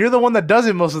 Christian. You're the one that does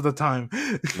it most of the time.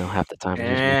 No, half the time it's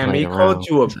just me Damn, playing he around. called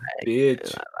you a It's like,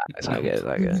 bitch. It's not good. It's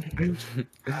not good.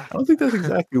 I don't think that's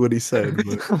exactly what he said.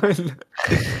 But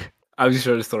I was just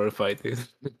trying to start a fight, dude.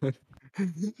 Ugh.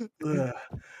 Hell no,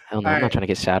 I'm Alright. not trying to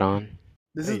get sat on.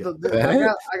 This Hey, is the. bet.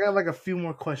 I got like a few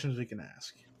more questions we can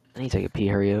ask. I need to take a pee.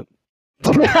 Hurry up.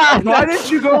 Why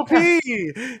didn't you go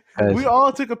pee? 'Cause We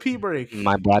all took a pee break.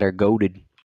 my bladder goaded.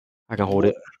 I can hold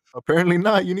it. apparently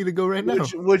not. You need to go right now.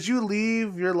 Would you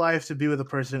leave your life to be with a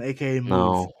person, aka move?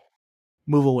 No.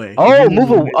 Move away. Oh, If you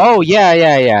move away. Oh,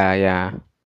 yeah.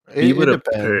 Be with a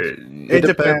depends. It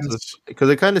depends. Because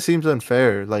it kind of seems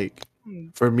unfair. Like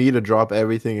for me to drop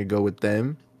everything and go with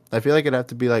them, I feel like it'd have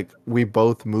to be like we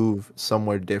both move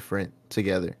somewhere different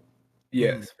together.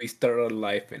 Yes, we start our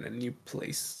life in a new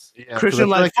place. Yeah, 'cause Christian,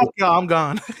 I feel like, fuck y'all, I'm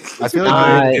gone. I feel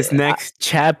I- like This next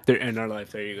chapter in our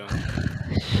life. There you go.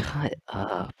 Shut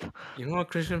up. You know what,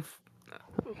 Christian?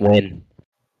 When?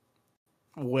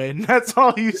 When? That's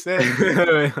all you said.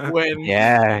 When?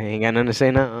 Yeah, ain't got nothing to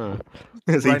say now.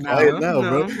 Is he Right now, quiet now,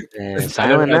 bro? Yeah,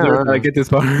 silent I never now. thought I'd get this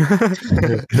far.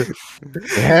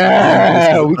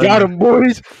 Yeah, we got him,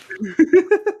 boys.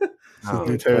 This is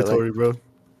new territory, bro.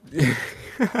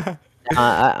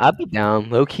 I'd be down.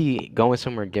 Low key, going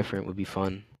somewhere different would be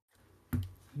fun.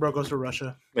 Bro goes to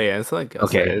Russia. But yeah, it's like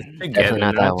Okay, it's definitely together,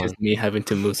 not not that just me having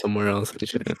to move somewhere else and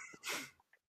shit.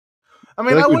 I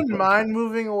mean, Like I we- wouldn't mind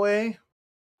moving away,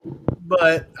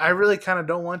 but I really kind of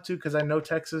don't want to because I know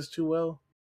Texas too well.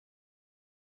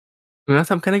 I'm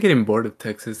kind of getting bored of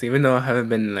Texas, even though I haven't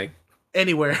been like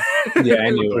Anywhere. yeah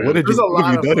anywhere. What There's a have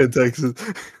lot you of done in Texas?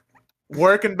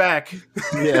 Work and back.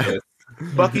 Yeah.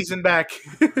 Bucky's and back.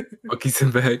 Bucky's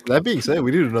and back. That being said,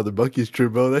 we did another Bucky's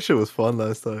trip, bro. That shit was fun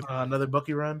last time. Another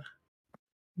Bucky run.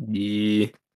 Yeah,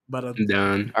 But I'm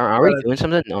down. Are we doing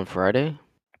something on Friday?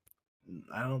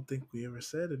 I don't think we ever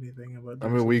said anything about that. I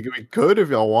mean, we could if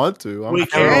y'all want to. We I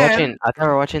thought we were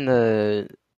can. watching the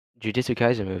Jujutsu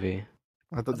Kaisen movie.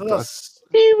 I I thought thought that that's-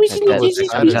 That was comes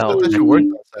Saturday. I out. thought you worked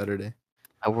on Saturday.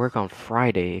 I work on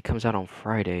Friday. It comes out on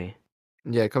Friday.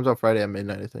 Yeah, it comes out Friday at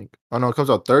midnight, I think. Oh no, it comes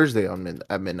out Thursday at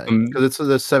midnight because it's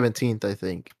the 17th, I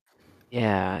think.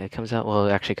 Yeah, it comes out. Well,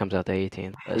 it actually comes out the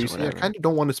 18th. You see, I kind of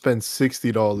don't want to spend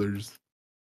 $60.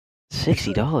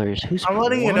 $60. Who's? I'm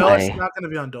letting you know why? it's not going to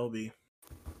be on Dolby.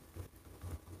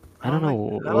 I don't know. I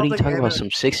What don't are you think talking about?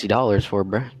 anime- Some $60 for,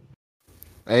 bruh?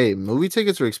 Hey, movie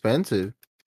tickets are expensive.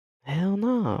 Hell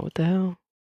no! What the hell?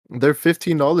 They're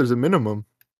 $15 a minimum.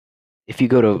 If you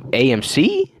go to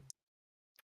AMC,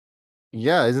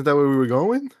 Yeah, isn't that where we were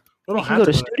going? We you don't can have go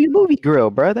to to. Studio Movie Grill,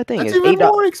 bro. That thing That's is even $8.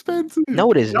 more expensive. No,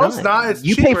 it is No, not. it's not. It's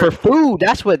you pay cheaper. for food.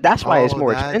 That's why it's Oh,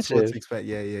 more that's what's expensive.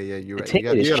 Yeah, you're The right.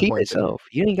 ticket is you got a cheap point there. itself.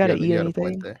 You ain't gotta You eat got a point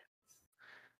anything. there.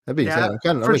 That being Yeah,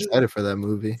 said, I'm for- excited for that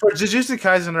movie. For Jujutsu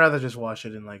Kaisen, I'd rather just watch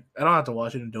it in like. I don't have to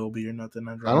watch it in Dolby or nothing.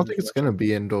 I don't think it's gonna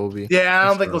be in Dolby. Yeah, I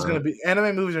don't It's think it's not. gonna be.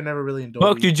 Anime movies are never really in Dolby.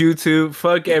 Fuck Jujutsu.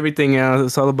 Fuck everything else.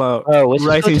 It's all about Oh, let's just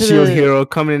go Rising to Shield the- Hero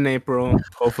coming in April,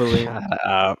 hopefully. Shut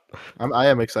up, I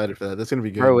am excited for that. That's gonna be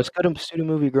good. bro. Let's go to Studio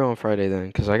Movie Grill on Friday then,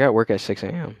 because I got work at 6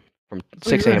 a.m. From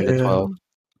 6 a.m. to Yeah. 12.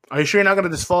 Are you sure you're not gonna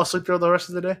just fall asleep through the rest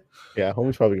of the day? Yeah,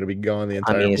 homie's probably gonna be gone the I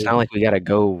entire. mean, it's not movie. like we gotta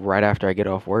go right after I get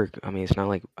off work. I mean, it's not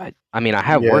like I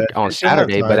have Yeah, work on you should have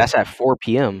Saturday, but time. that's at 4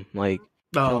 p.m. Like,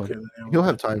 Oh, No. okay. then, yeah, He'll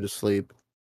have time to sleep.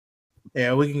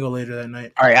 Yeah, we can go later that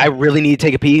night. all right, I really need to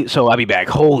take a pee, so I'll be back.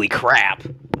 Holy crap!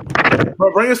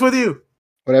 Bro, bring us with you.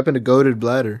 What happened to goated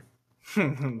bladder?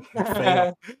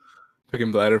 Fail.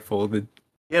 Fucking bladder folded.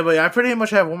 Yeah, but I pretty much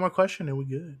have one more question and we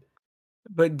good.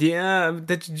 But yeah,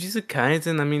 the Jujutsu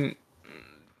Kaisen, I mean,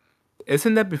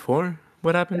 isn't that before?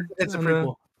 What happened? It's a on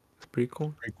prequel. It's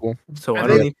prequel. Pretty cool. So I I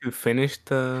don't think- need to finish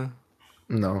the.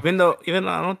 No, Even though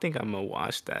I don't think I'm gonna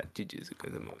watch that Jujutsu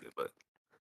Kaisen movie, but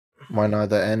why not?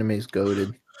 The anime's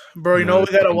goaded. Bro, you No, know what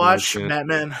it's we gotta fucking watch? bullshit.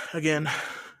 Batman again.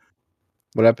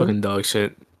 What happened? fucking dog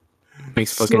shit.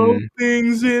 Makes Some fucking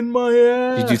things in my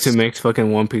ass. Jujutsu makes fucking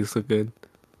One Piece look good.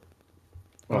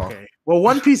 Oh, Okay. Well,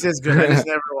 One Piece is good. I just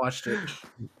never watched it.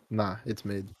 nah, it's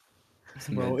mid.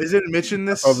 Bro, isn't Mitch in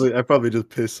this? I probably just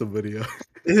pissed somebody off.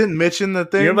 Isn't Mitch in the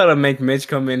thing? You're about to make Mitch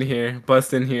come in here,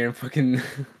 bust in here, fucking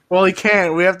Well, he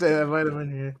can't. We have to invite him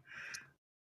in here.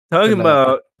 talking No.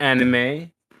 about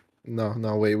anime.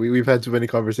 No, wait. We've had too many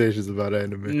conversations about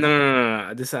anime.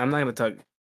 No. I'm not gonna talk.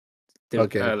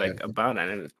 Okay, okay. Like about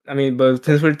anime. I mean, but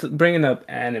since we're bringing up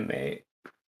anime,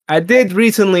 I did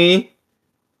recently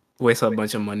waste a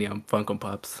bunch of money on Funko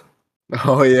Pops.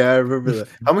 Oh yeah, I remember that.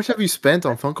 How much have you spent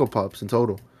on Funko Pops in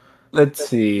total? Let's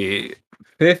see,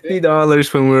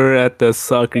 $50 when we were at the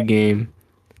soccer game.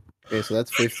 Okay, so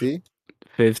that's 50.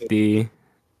 50,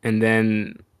 and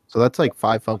then So that's like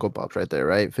 5 Funko Pops right there,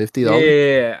 right? $50.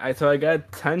 yeah. I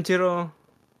got Tanjiro,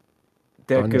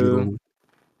 Deku,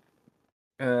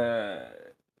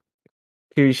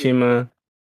 Kirishima,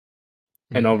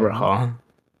 and Overhaul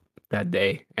that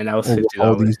day, and that was $50.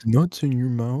 All these nuts in your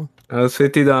mouth. That was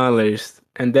 $50,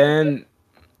 and then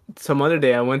some other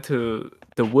day I went to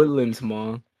the Woodlands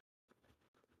Mall,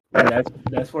 and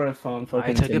that's where I found I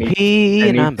fucking took a pee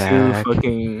and I'm Zenitsu, back.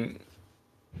 fucking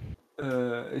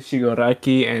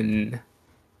Shigoraki and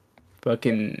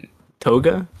fucking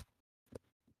Toga,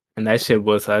 and that shit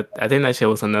was I think that shit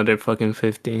was another fucking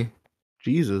 50.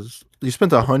 Jesus, you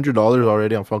spent $100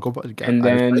 already on Funko Pops. And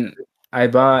then I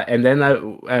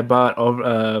bought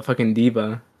over fucking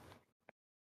Diva.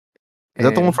 Is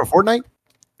that the one for Fortnite?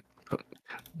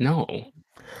 No.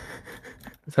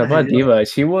 So I bought Diva.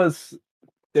 She was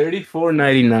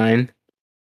 $34.99.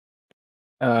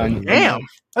 Damn,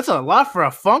 that's a lot for a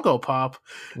Funko Pop.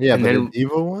 Yeah, and but then- the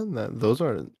Diva one, those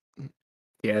are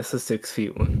Yeah, it's a 6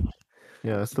 feet one.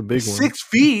 yeah, that's the big one. 6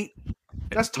 feet.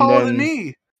 That's taller than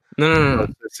me. No.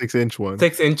 The 6-inch one.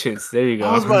 6 inches. There you go.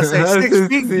 I was about to say 6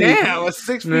 feet. Damn, a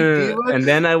 6 feet No. Diva. And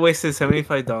then I wasted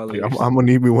 $75. I'm gonna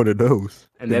need me one of those.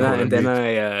 and You then know I what and then mean?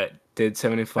 I did I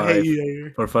 75 hate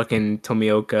you, Yair. for fucking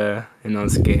Tomioka,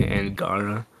 Inosuke, and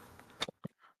Gaara.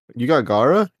 You got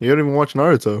Gara? You don't even watch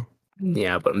Naruto.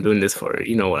 Yeah, but I'm doing this for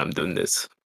what I'm doing this.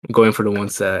 I'm going for the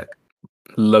ones that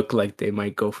look like they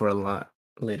might go for a lot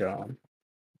later on.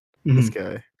 This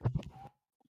guy.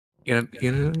 You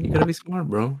gotta be smart,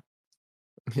 bro.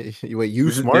 Wait,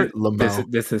 you smart, Lamau.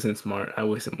 This isn't smart. I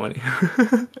wasted money.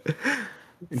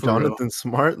 Jonathan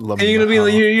Smart, And you're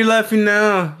Lamau. you're laughing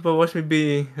now, but watch me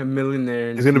be a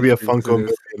millionaire. He's gonna be a Funko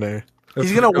millionaire.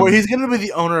 He's gonna work. He's gonna be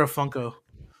the owner of Funko.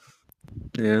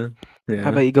 Yeah. How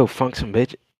about you go funk some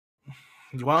bitch?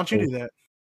 Why don't you do that?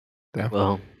 Damn.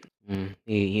 Well, you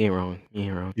ain't wrong. You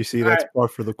ain't wrong. You see, All that's right. par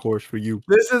for the course for you.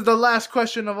 This is the last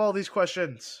question of all these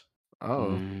questions.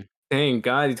 Oh, Thank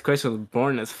God, these questions were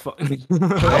boring as fuck. so-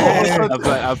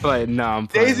 I play. No, I'm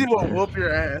playing. Daisy will whoop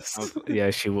your ass. Yeah,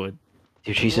 she would.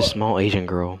 Dude, she's a small Asian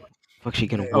girl. Fuck, she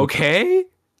gonna whoop. Okay.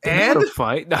 And And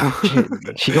fight. No.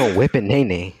 She gonna whip a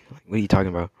nene. What are you talking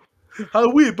about? how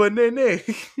we but nay.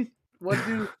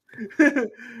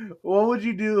 What would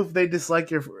you do if they dislike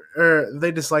your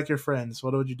friends?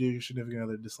 What would you do if your significant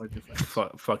other disliked your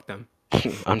friends? fuck them.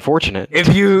 Unfortunate.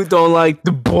 If you don't like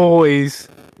the boys,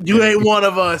 You ain't one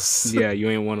of us. yeah, you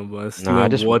ain't one of us. No, you I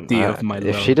ain't just worthy of my if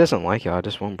love. she doesn't like y'all, I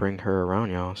just won't bring her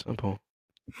around y'all. Simple.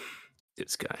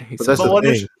 This guy. but He's that's But the what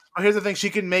if thing. here's the thing, she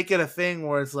can make it a thing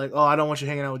where it's like, oh, I don't want you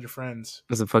hanging out with your friends.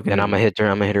 a fucking. Then I'm gonna hit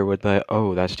her with the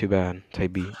oh, that's too bad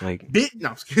type beat. Like Bitch, no,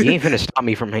 I'm just you kidding. ain't finna stop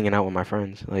me from hanging out with my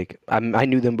friends. Like I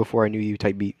knew them before I knew you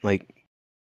type beat. Like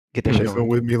get that shit He's been on.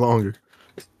 with me longer.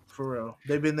 For real.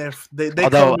 They've been there. They Although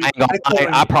cover me- I ain't gonna they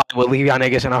cover lie, I me. probably would leave y'all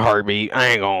niggas in a heartbeat. I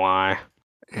ain't gonna lie.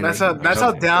 That's how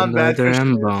down bad Another Christian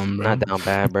is. M-bomb, bro. Not down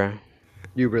bad, bro.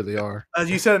 You really are.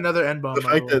 You said another N bomb.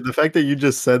 The fact that you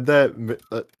just said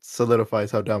that solidifies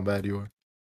how down bad you are.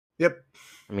 Yep.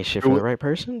 I mean, shit for the right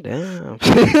person. Damn.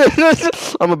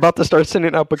 I'm about to start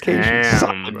sending applications,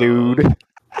 Damn, dude.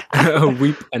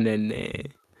 Weep and then.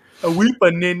 A weep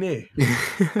a nene.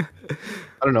 I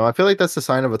don't know. I feel like that's the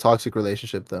sign of a toxic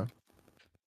relationship, though.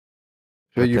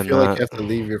 But You then feel like not- you have to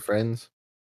leave your friends.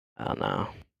 I don't know.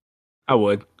 I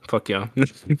would. Fuck y'all.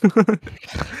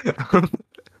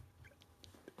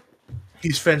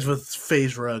 He's friends with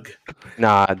FaZe Rug.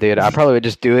 Nah, dude, I probably would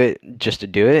just do it just to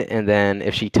do it, and then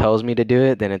if she tells me to do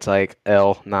it, then it's like,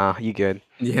 nah, you good.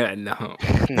 Yeah, no.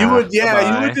 Nah. You would,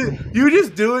 yeah, bye-bye. you would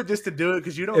just do it just to do it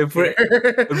because you don't If we're-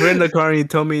 care. If we're in the car and you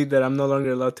tell me that I'm no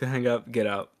longer allowed to hang out, get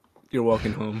out. You're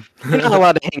walking home. You're not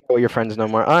allowed to hang out with your friends no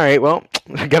more. All right, well,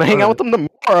 gotta hang out with them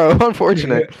tomorrow.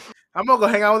 Unfortunate. I'm gonna go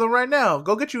hang out with him right now.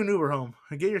 Go get you an Uber home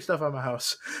and get your stuff out of my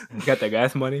house. Got the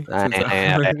gas money? I don't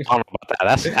know about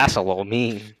that. That's a little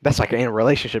mean. That's like a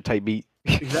relationship type beat.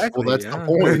 Exactly. Well, that's Yeah. the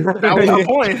point. That was the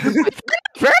point.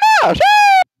 Fair enough.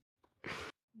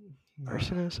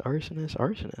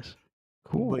 Arsonist.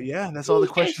 Cool. But yeah, that's all the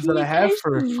questions that I have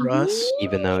for us.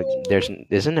 Even though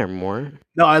isn't there more?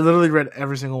 No, I literally read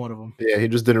every single one of them. Yeah, he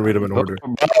just didn't read them in order.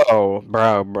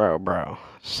 Bro.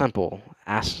 Simple.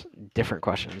 Ask different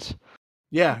questions.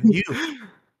 Yeah, you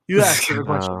asked the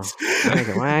questions.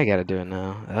 Why I gotta do it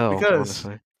now? Oh, Because-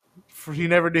 honestly. You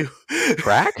never do.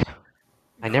 Crack?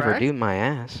 I never Crack? do my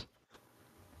ass.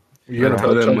 You gotta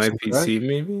Tell touch them on my some crack? PC,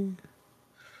 maybe?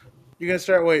 You're gonna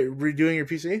start redoing your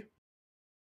PC?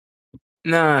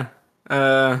 Nah.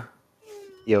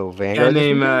 Yo, Vanguard.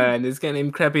 This guy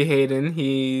named Crappy Hayden.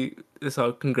 So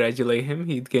I'll congratulate him.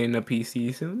 He's getting a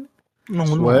PC soon. No,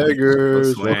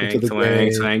 Swaggers, welcome to the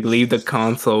game. Swag. Leave the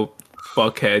console.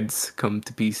 Fuckheads come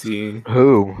to PC.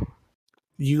 Who?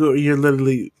 You're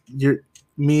literally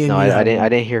me and No, you. I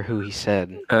didn't hear who he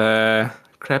said.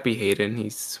 Crappy Hayden.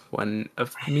 He's one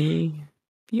of me.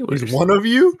 Viewers. He's one of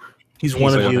you? He's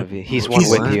one of you. He's one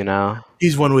with you now.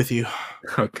 He's one with you.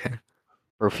 Okay.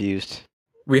 Refused.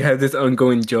 We have this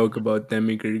ongoing joke about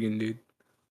Demi Gergen, dude.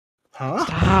 Huh?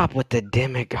 Stop with the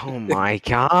Demic. Oh my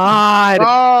god.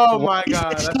 Oh my Why is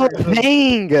god. this still a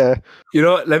thing? You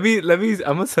know what? Let me. I'm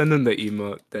gonna send him the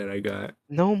emote that I got.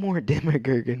 No more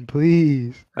Demogorgon,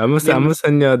 please. I'm gonna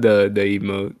send you the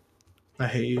emote. I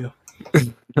hate you.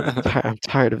 I'm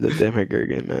tired of the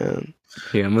Demogorgon, man.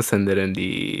 Yeah, I'm gonna send it in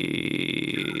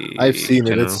the. I've seen it.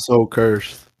 channel. It's so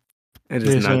cursed. It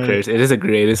is not cursed. It is the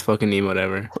greatest fucking emote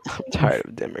ever. I'm tired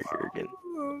of Demogorgon.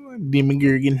 Demon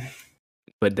Gergen.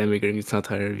 But Demi Gergen's not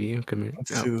tired of you. Come here.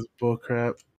 This is bull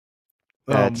crap.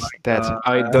 That's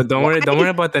Don't worry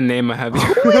about the name I have.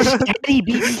 Who is Daddy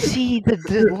BBC?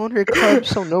 The Loner Club,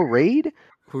 so no raid?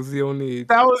 Who's the only?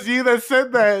 That was you that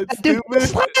said that. Dude,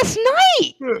 this last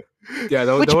night. Yeah,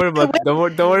 don't Which- worry about don't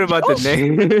worry about the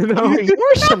name. No.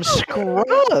 You're some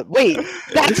scrub. Wait,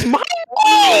 that's my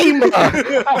name.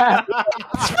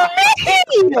 It's for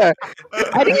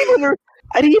me.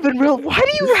 I didn't even realize. Why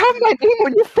do you have my name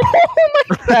on your phone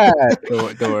like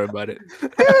that? Don't worry about it.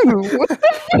 Dude, what the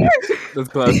fuck? That's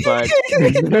classified.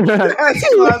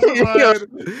 That's classified.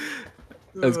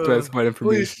 That's classified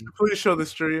information. Please show the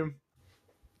stream.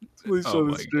 Please show Oh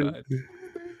the my stream. god.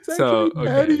 So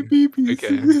okay.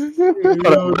 Okay.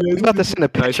 Hold on, I'm about to send a I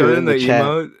picture showed in them the the chat.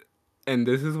 emote, and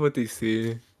this is what they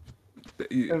see.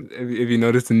 If you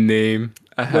notice the name,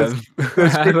 I have.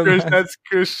 That's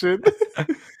Christian.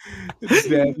 It's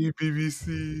Daddy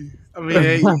BBC. I mean,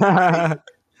 hey,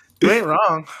 you ain't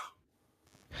wrong.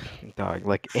 Dog,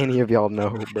 like any of y'all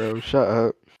know, bro. Shut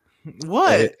up.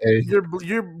 What? Hey.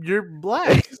 You're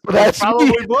black. That's probably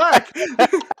me. black.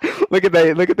 Look at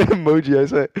that. Look at the emoji I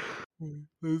said.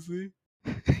 Let's see.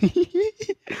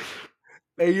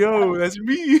 Hey yo, that's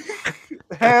me.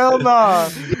 Hell nah.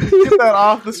 Get that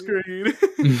off the screen.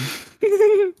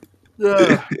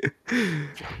 Yeah.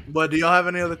 But do y'all have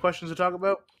any other questions to talk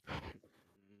about?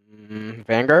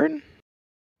 Vanguard?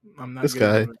 I'm not This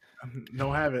good. guy.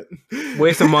 Don't have it.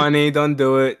 Waste of money. Don't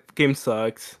do it. Game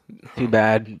sucks. Too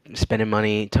bad. Spending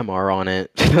money tomorrow on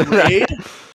it. Raid?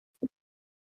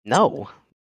 No.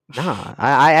 Nah.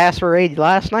 I asked for raid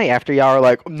last night after y'all were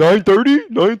like 9:30,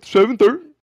 7:30.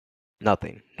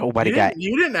 Nothing. Nobody got.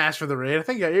 You didn't ask for the raid. I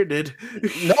think Yair did.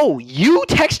 No, you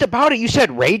text about it. You said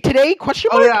raid today? Question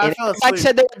Oh, mark? yeah, I And fell everybody asleep.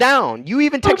 said they were down. You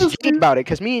even I was texted Jay asleep. about it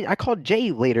because I called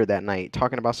Jay later that night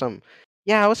talking about some.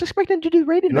 Yeah, I was expecting to do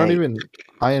raid You're not tonight. even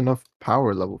high enough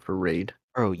power level for raid.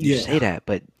 Bro, you Yeah. say that,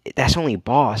 but that's only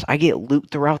boss. I get loot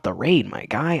throughout the raid, my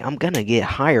guy. I'm gonna get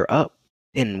higher up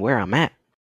than where I'm at.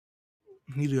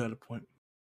 You do have a point.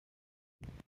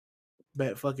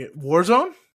 Bet fuck it.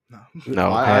 Warzone? No.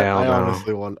 No, I hell no.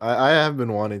 honestly want. I have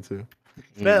been wanting to.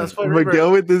 Bet, let's play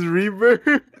Miguel with this rebirth.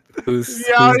 Who's,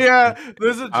 Yeah.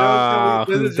 There's a joke.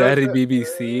 who's Daddy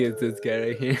BBC? Is this guy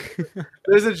right here?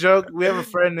 There's a joke. We have a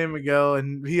friend named Miguel,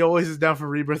 and he always is down for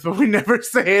rebirth, but we never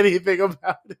say anything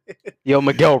about it. Yo,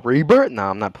 Miguel Rebirth? No,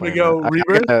 I'm not playing. Miguel that.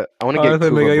 Rebirth? I want to Honestly,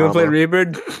 get Miguel, you wanna play Mama.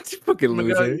 Rebirth? You fucking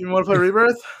Miguel, loser. you want to play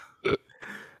rebirth?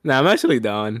 Nah, I'm actually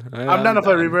down. I'm down to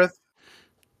play rebirth.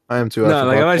 I am too. No, after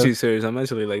like I'm podcast. actually serious. I'm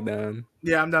actually like down.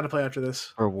 Yeah, I'm down to play after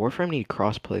this. Or Warframe need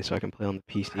crossplay so I can play on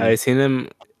the PC. I seen him.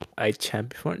 I chat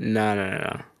before.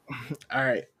 No. All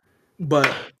right.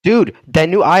 But Dude, that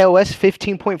new iOS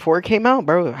 15.4 came out,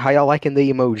 bro. How y'all liking the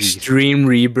emojis? Stream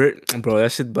Rebirth, bro.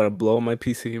 That shit about to blow my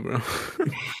PC, bro.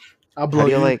 I'll blow How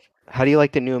do you. you like? How do you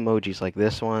like the new emojis? Like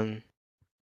this one.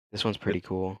 This one's pretty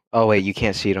cool. Oh wait, you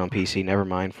can't see it on PC. Never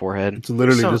mind. Forehead. It's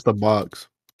literally So- just a box.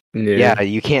 Yeah,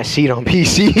 you can't see it on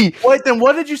PC. Wait, then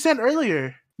what did you send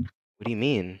earlier? What do you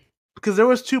mean? Because there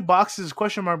was two boxes,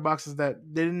 question mark boxes, that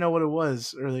they didn't know what it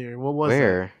was earlier. What was it?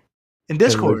 Where? In In the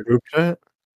Discord. group chat.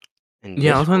 In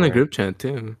Yeah, I was on the Discord. group chat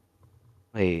too.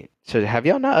 Wait, so have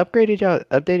y'all not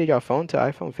updated y'all phone to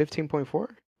iPhone 15.4?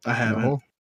 I haven't. No.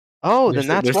 Oh, There's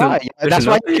then a- that's there's an- why. there's That's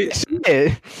an why you update? can't see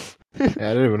it. Yeah,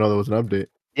 I didn't even know there was an update.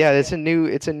 Yeah, it's a new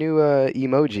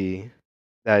emoji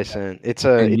that I sent. It's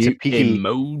a peaky.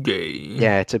 emoji.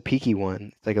 Yeah, it's a peaky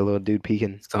one. It's like a little dude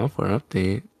peeking. Software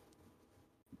update.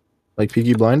 Like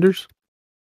Peaky Blinders.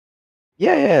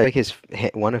 Yeah,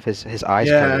 like one of his eyes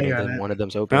Yeah, covered I and got then it. one of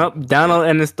them's open. Oh, download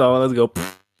and install. Let's go.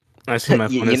 Actually, my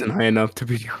You- phone you- isn't high enough to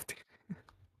be updated.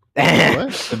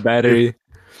 What? The battery.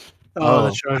 Oh, the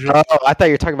Oh. charger. Oh, I thought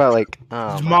you were talking about like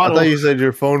I Model. thought you said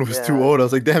your phone was too Yeah. old. I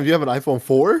was like, damn, you have an iPhone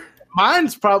 4? Mine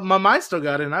still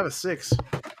got it. And I have a 6.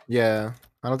 Yeah,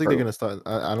 I don't think they're gonna start.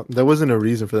 I don't. There wasn't a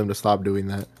reason for them to stop doing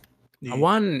that. I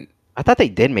want. I thought they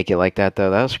did make it like that though.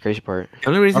 That was the crazy part. The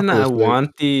only reason I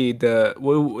Oculus did.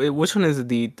 want which one is it?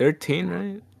 The 13,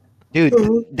 right? Dude,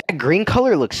 that green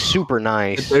color looks super The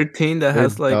nice. 13 that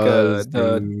has It like does,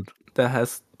 the dude. that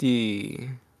has the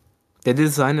they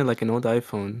designed it like an old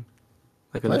iPhone,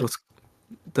 like a What? little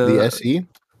The SE.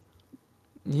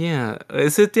 Yeah,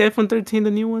 is it the iPhone 13,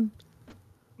 the new one?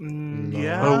 No.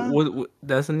 Yeah. Or what?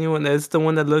 That's the new one. That's the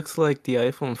one that looks like the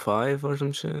iPhone 5 or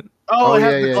some shit. Oh, Oh, it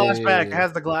has yeah, the yeah, glass yeah, back. yeah. It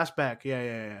has the glass back. Yeah.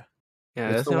 Yeah,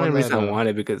 It's that's the the only one reason that, I want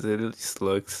it because it just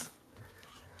looks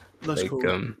Looks like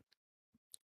cool.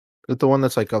 It's the one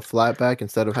that's like a flat back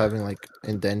instead of having like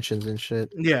indentions and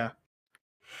shit. Yeah.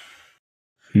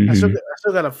 Mhm. I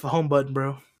still got a home button,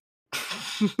 bro.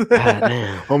 God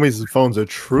damn. Homie's phone's a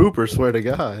trooper. Swear to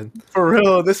God. For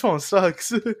real, this phone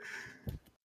sucks.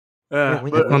 Yeah,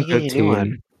 when- but when you getting your new one?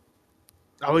 13.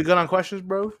 are we good on questions,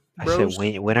 bro? I Bros?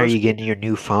 said, when are you getting your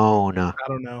new phone? I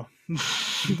don't know.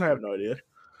 I have no idea.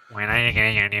 When are you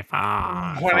getting your new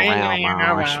phone? When are you Well, getting your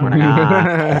well, new I phone? swear to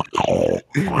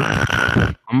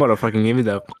God. I'm about to fucking give you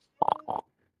that.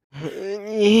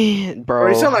 Bro,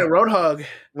 you sound Bro, like Roadhog.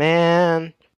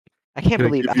 man, I can't Gonna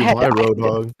believe give I you had, my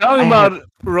Roadhog. Talking I about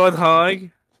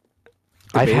Roadhog.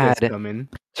 I've had coming.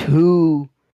 two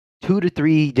to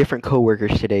three different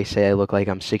coworkers today say I look like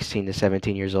I'm 16 to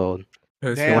 17 years old.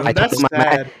 Damn, I that's told them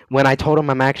sad. When I told them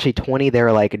I'm actually 20, they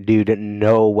were like, "Dude,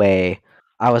 no way."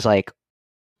 I was like,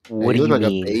 Yeah, "What do you you look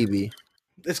like mean?" a baby.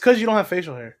 It's because you don't have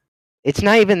facial hair. It's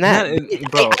not even that,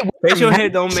 Bro, I wear facial a hair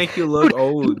mask. don't make you look Dude,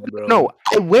 old, bro. No,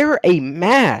 I wear a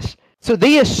mask. So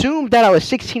they assumed that I was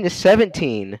 16 to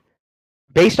 17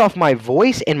 based off my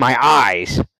voice and my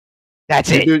eyes. That's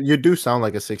it. You do sound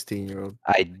like a 16-year-old.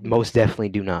 I most definitely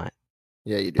do not,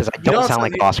 Yeah, you do. because I You don't don't sound sound-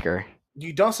 like you- Oscar.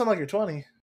 You don't sound like you're 20.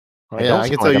 Oh, I yeah, don't I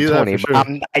can sound tell like you I'm that 20, for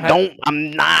but sure.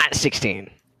 I'm not 16.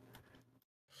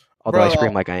 Although I Bro,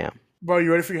 scream like I am. Bro,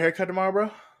 you ready for your haircut tomorrow, bro?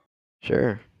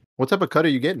 Sure. What type of cut are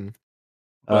you getting?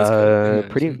 Buzz cut,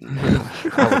 Pretty.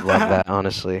 I would love that,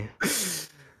 honestly.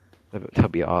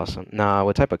 That'd be awesome. Nah,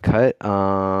 what type of cut?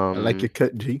 I like your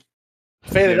cut, G.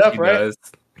 Fade it Yeah, up, he right? does.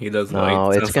 He does. No,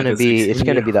 like, it's sounds gonna like a be it's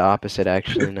gonna 16-year-old. be the opposite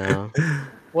actually now.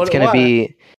 What, It's gonna why?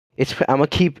 be I'm gonna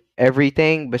keep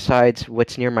everything besides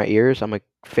what's near my ears. I'm gonna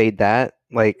fade that.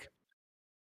 Like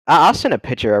I'll send a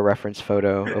picture, a reference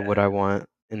photo of what I want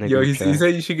in the Yo, group he chat.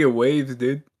 said you should get waves,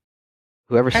 dude.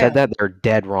 Whoever Hang said that, they're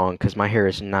dead wrong because my hair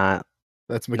is not.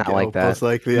 That's Not Miguel, like that. most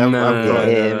likely. No, I'm no,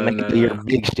 going. no. Maybe you're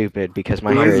big stupid because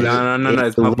my Who hair is is. it? No.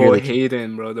 It's it my boy literally-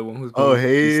 Hayden, bro. The one who's. Oh, been-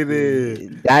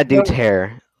 Hayden. That dude's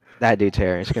hair. That dude's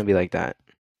hair. It's gonna be like that.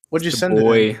 What'd you The send it?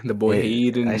 boy, the boy Yeah,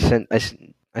 Hayden. I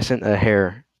sent a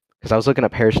hair because I was looking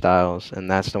up hairstyles, and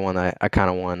that's the one I kind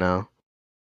of want now.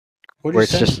 What'd Where you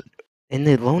it's send? just in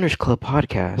the Loners Club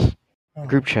podcast Oh.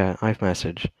 group chat, I've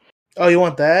message. Oh, you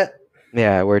want that?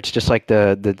 Yeah, where it's just like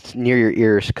the near your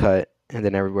ears cut, and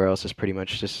then everywhere else is pretty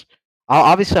much just.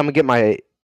 Obviously, I'm gonna get my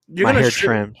You're my gonna hair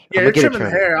trim. trimmed. Yeah, I'm you're gonna get it trimming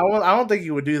the trimmed. hair. I don't think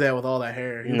you would do that with all that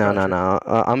hair. You'd No, probably no,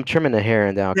 trim- no. I'm trimming the hair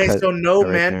and then I'll Okay, cut. so no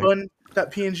right man there. bun.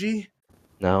 PNG.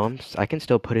 No, I can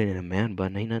still put it in a man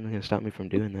bun. Ain't nothing gonna stop me from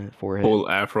doing that. Forehead. Full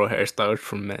afro hairstyles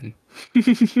from men.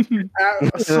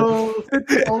 So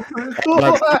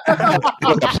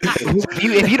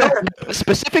if you don't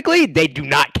specifically, they do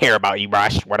not care about you, bro. I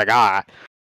swear to God.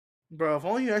 bro, if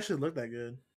only you actually looked that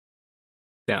good.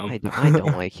 Damn. I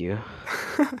don't like you.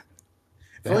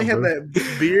 If only you had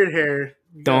that beard hair.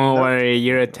 You got Don't nothing. worry,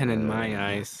 you're a 10 in my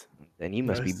eyes. Then you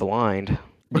must be Nice. blind.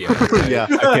 Yeah, Yeah.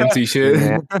 I can't see shit.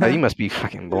 Yeah, you must be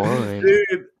fucking blind.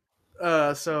 Dude.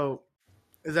 So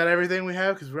is that everything we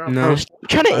have? Because we're on. No. Bro, stop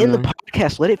trying to I end the know.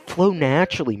 podcast. Let it flow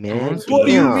naturally, man. What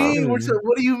do you Damn. mean? What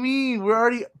do you mean? We're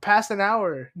already past an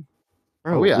hour.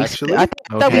 Bro, Are we we actually? I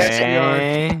thought we said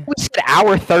Okay.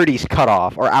 hour 30's cut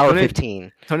off or hour What it-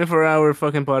 15. 24-hour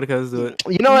fucking podcast. Do it.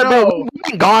 You know what, bro? No. We've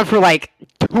been gone for like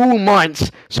 2 months,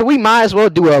 so we might as well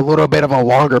do a little bit of a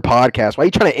longer podcast. Why are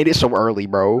you trying to end it so early,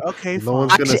 bro? Okay, No fine.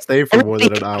 one's gonna Actually, stay for more than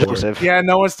an Everybody- hour. Joseph, Yeah,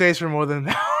 no one stays for more than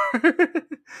an hour.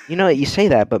 you know what? You say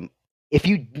that, but if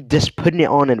you just putting it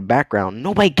on in the background,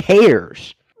 nobody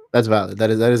cares. That's valid. That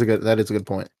is a good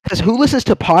point. Because who listens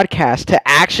to podcasts to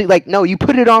actually like? No, you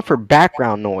put it on for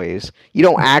background noise. You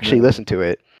don't actually listen to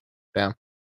it. Yeah.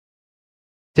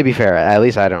 To be fair, at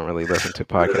least I don't really listen to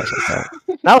podcasts like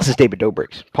that. Now this is David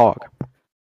Dobrik's Pog.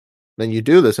 Then you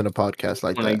do listen to podcasts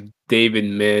like Like that. David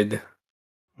Mid.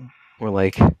 We're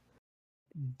like,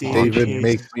 David Case.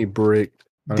 makes me brick.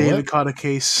 David caught a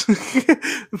case.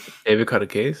 David caught a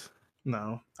case.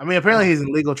 No, I mean apparently he's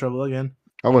in legal trouble again.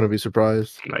 I wouldn't be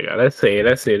surprised. Oh my God, let's say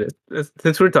it.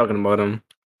 Since we're talking about them,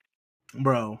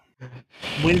 Bro.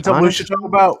 We should talk Honestly,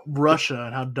 about Russia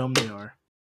and how dumb they are.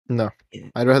 No,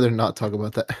 I'd rather not talk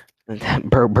about that.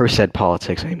 Bro said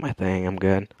politics ain't my thing. I'm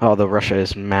good. Although Russia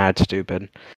is mad stupid.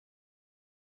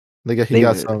 They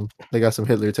got some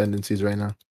Hitler tendencies right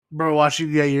now. Bro,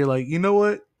 watching you're like, you know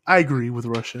what? I agree with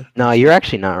Russia. No, you're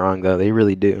actually not wrong though. They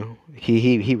really do.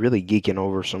 He really geeking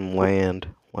over some land,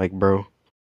 like bro.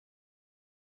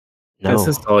 No, this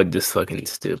is all just fucking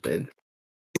stupid.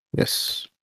 Yes.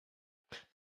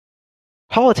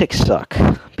 politics suck.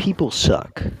 People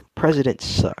suck. Presidents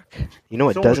suck. You know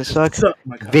what So doesn't suck?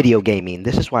 my God. Video gaming.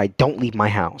 This is why I don't leave my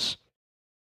house.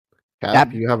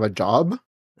 Cap, you have a job?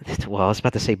 Well, I was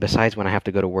about to say besides when I have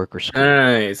to go to work or school.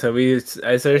 Alright, so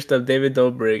I searched up David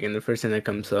Dobrik, and the first thing that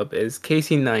comes up is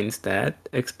Casey Neistat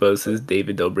exposes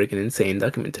David Dobrik in insane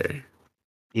documentary.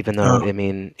 Even though I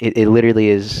mean it literally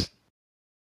is.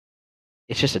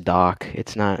 It's just a doc.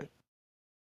 It's not.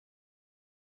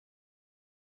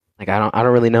 Like I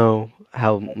don't really know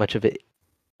how much of it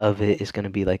is gonna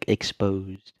be like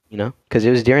exposed. You know, because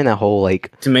it was during that whole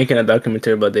like. To making a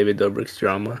documentary about David Dobrik's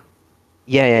drama.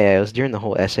 Yeah. It was during the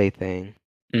whole essay thing.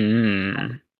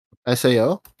 Mm.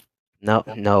 SAO? No,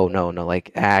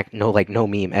 like no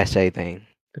meme essay thing.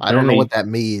 I don't know what that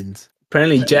means.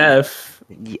 Apparently, Jeff.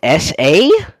 SA?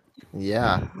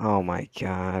 Yeah. Oh my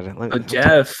god.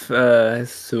 Jeff is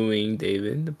suing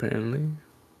David. Apparently,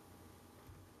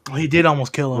 He did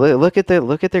almost kill him. Look at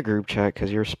the group chat because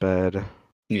you're sped.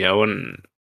 yeah, I wouldn't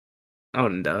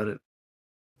doubt it.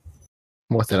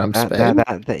 What did I'm sped?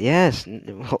 That yes.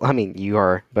 Well, I mean you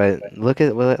are, but look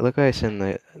what I send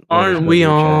the. Aren't we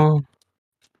all?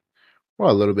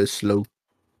 Well, a little bit slow.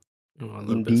 Oh, a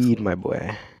little bit Indeed, slow. my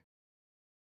boy.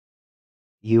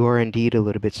 You are indeed a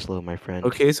little bit slow, my friend.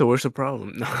 Okay, so what's the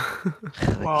problem?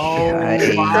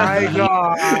 Oh my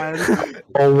God.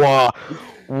 Oh,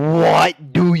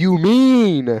 what do you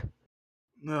mean?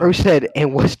 No. Bro said,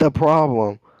 and what's the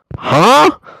problem?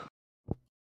 Huh?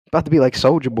 About to be like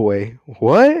Soldier Boy.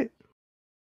 What?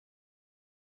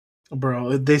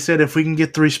 Bro, they said if we can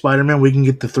get 3 Spider-Man, we can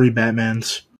get the 3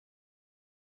 Batmans.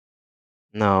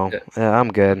 No,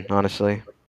 I'm good, honestly.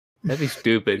 That'd be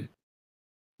stupid.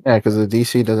 Yeah, because the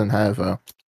DC doesn't have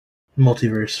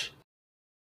Multiverse.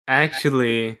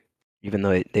 Actually, Even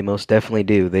though they most definitely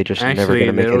do, they just never actually,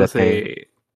 gonna make there it a was thing.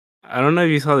 I don't know if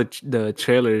you saw the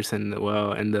trailers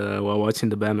while watching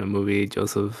the Batman movie,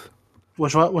 Joseph.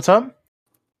 What's up?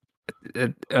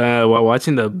 While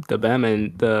watching the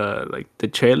Batman the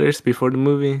trailers before the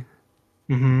movie,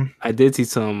 Mm-hmm. I did see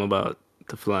some about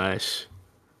the Flash.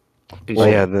 and Well,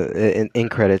 shit. yeah, in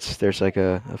credits, there's like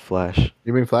a Flash.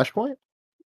 You mean Flashpoint?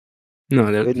 No,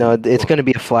 No, it's gonna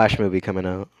be a Flash movie coming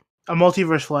out. A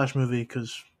multiverse Flash movie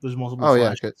because there's multiple. Oh,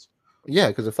 yeah, Flashes. Yeah,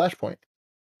 because of Flashpoint.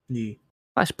 Yeah.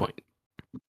 Flashpoint.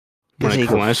 Because Like you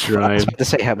go Flash I was Drive. about to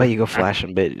say, how about you go Flash a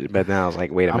bit? But then I was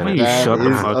like, wait a How about minute. you That shut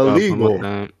the is fuck illegal. up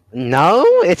about that? No,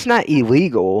 it's not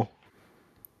illegal.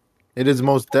 It is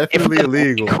most definitely If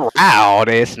illegal. crowd,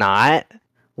 it's not.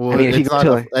 Well, I mean, if you it's go not,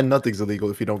 to, like- and nothing's illegal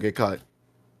if you don't get caught.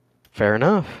 Fair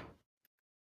enough.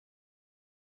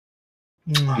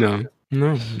 No.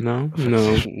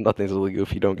 Nothing's illegal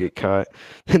if you don't get caught.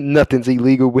 Nothing's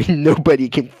illegal when nobody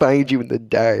can find you in the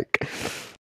dark.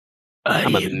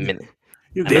 I'm a menace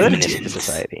You Vengeance. good? to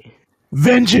society.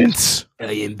 Vengeance.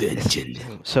 I am vengeance.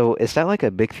 So is that like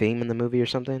a big theme in the movie or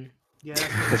something? Yeah.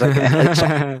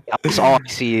 Because that's all I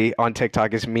see on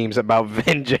TikTok is memes about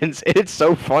vengeance. It's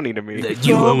so funny to me. That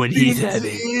you want when he's Something's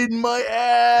having. in my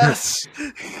ass.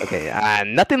 Okay,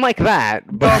 nothing like that.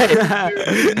 But You have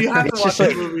to It's watch just the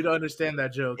like- movie to understand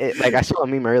that joke. like I saw a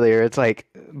meme earlier. It's like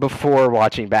before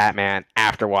watching Batman,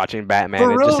 after watching Batman,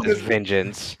 For it real, just says this-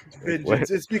 vengeance. Vengeance.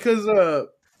 It's because that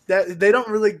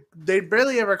they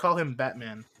barely ever call him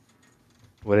Batman.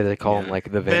 What do they call him? Yeah.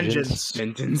 Like the vengeance?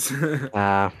 Vengeance. Vengeance.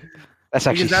 That's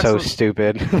actually that's so what-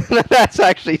 stupid. That's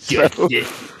actually so.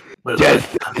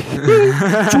 Death.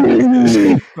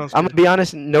 I'm gonna be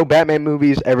honest. No Batman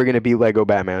movie is ever gonna be Lego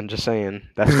Batman. Just saying.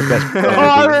 That's the best. Oh, Batman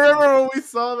I movie. remember when we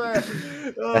saw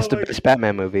that. Oh That's the my best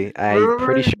Batman movie. I'm pretty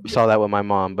Remember? sure we saw that with my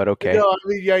mom, but okay. No, I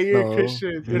mean, yeah, you're No,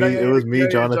 Christian. it was me, Yeah,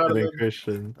 Jonathan, and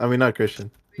Christian. I mean, not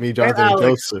Christian. Me, Jonathan, and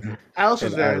Alex. Joseph, Alice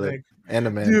was and there, I Alec. think. and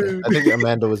Amanda. Dude. I think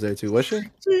Amanda was there too. Was she?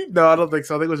 No, I don't think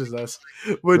so. I think it was just us.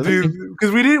 But Really? dude,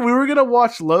 because we were gonna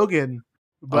watch Logan.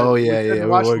 But Oh, we yeah, couldn't yeah, we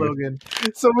watch were. Logan.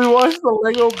 So we watched the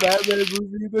Lego Batman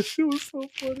movie. The shit was so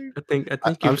funny. I think you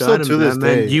I'm got still him, to this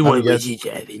Batman. day, You I'm want yet- what he's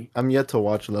having. I'm yet to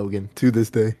watch Logan to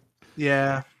this day.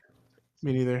 Yeah,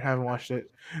 me neither. Haven't watched it.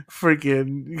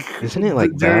 Freaking. Isn't it,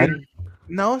 like, during- bad?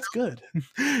 No, it's good.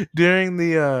 during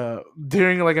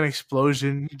like an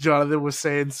explosion, Jonathan was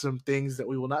saying some things that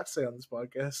we will not say on this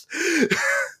podcast.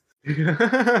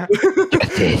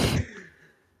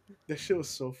 That shit was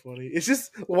so funny. It's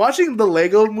just watching the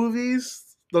Lego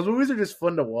movies. Those movies are just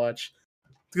fun to watch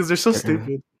because they're so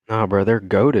stupid. Nah, bro, they're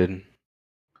goated.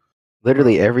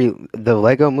 Literally the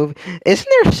Lego movie. Isn't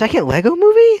there a second Lego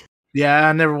movie? Yeah,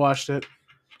 I never watched it.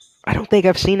 I don't think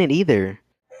I've seen it either.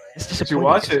 It's Did disappointing. you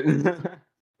watch it?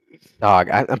 Dog,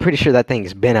 I'm pretty sure that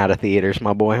thing's been out of theaters,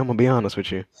 my boy. I'm gonna be honest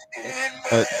with you.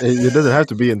 It doesn't have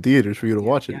to be in theaters for you to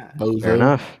watch it. Yeah. Bozo. Fair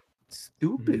enough.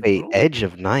 Stupid. Wait, bro. Edge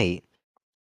of Night.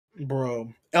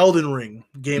 Bro, Elden Ring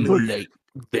game of the year.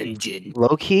 Vengeance.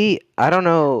 Low key, I don't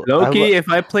know. Loki, if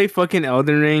I play fucking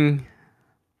Elden Ring,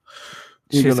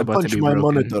 You're shit's gonna about to punch be my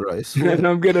broken. monitor, I swear. And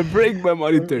I'm gonna break my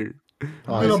monitor. Oh,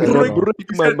 I'm I gonna said break- no.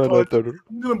 He said, I'm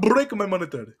gonna break my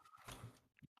monitor,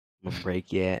 I'm gonna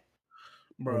break yet.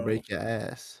 I'm bro. gonna break your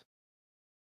ass.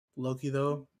 Loki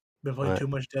though, been playing What? too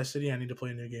much Destiny. I need to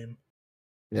play a new game.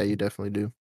 Yeah, you definitely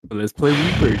do. Let's play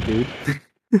Reaper, dude.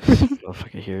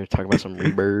 Motherfucker here talk about some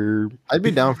reverb. I'd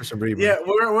be down for some Reaper. Yeah,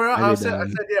 we're. I'd I be said,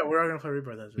 down. yeah, we're all gonna play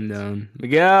Rebirth. That's it. No.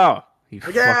 Miguel! You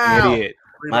Miguel! fucking idiot.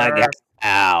 My Rebirth.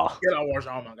 Ow. Get on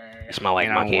Warzone, my guy. You smell like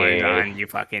You know, monkey. Warzone, you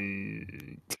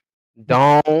fucking.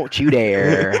 Don't you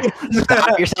dare.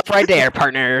 Stop yourself right there,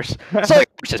 partners. So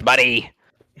versus buddy.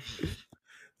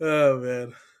 Oh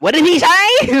man. What did he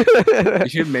say? You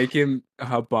should make him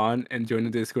hop on and join the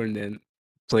Discord and then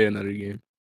play another game.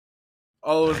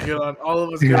 All of us get on. All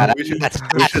of us get Yeah, on.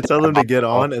 We should tell them to get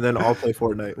on, and then I'll play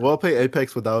Fortnite. Well, I'll play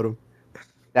Apex without him.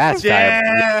 That's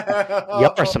diabolical. Yeah.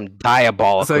 Y'all are some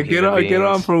diabolical. It's like get human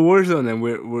on beings. for Warzone, and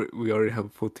we already have a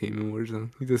full team in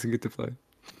Warzone. He doesn't get to play.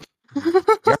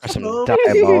 Y'all are some Oh,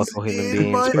 diabolical he's human in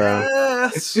beings, my bro.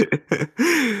 ass.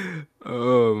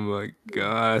 Oh my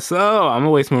god! So I'm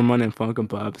gonna waste more money on Funko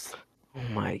Pops. Oh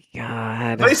my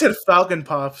god. They said Falcon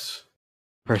Pops.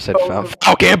 Person fell.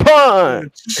 Falcon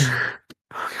punch.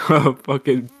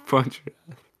 Fucking punch.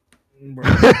 Bro.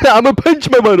 I'ma punch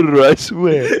my mother, I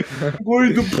swear. I'm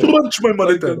going to punch my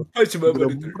monitor. Punch my I'm gonna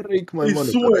monitor. break my I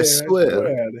monitor. I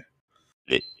swear.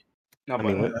 No, I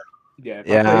mean, but, yeah. If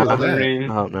yeah, I play I- Elden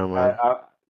Ring, Oh, never mind.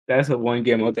 that's the one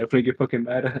game I'll definitely get fucking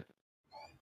mad at.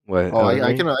 What? Oh, Elden I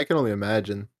Ring? can only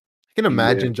imagine. I can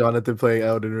imagine Jonathan playing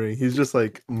Elden Ring. He's just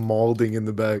like molding in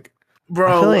the back. I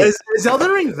Bro, feel like- is Elden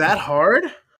Ring that hard?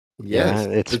 Yes,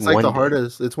 Yeah, it's it's like the one-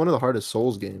 hardest. It's one of the hardest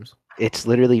Souls games. It's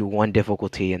literally one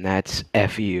difficulty, and that's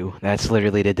FU. That's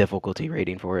literally the difficulty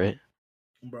rating for it.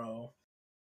 Bro.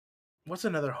 What's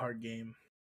another hard game?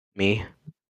 Me.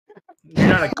 You're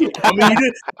not a kid.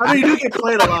 You do get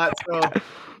played a lot,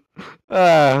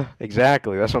 so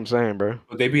Exactly. That's what I'm saying, bro.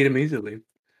 But they beat him easily.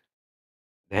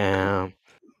 Damn.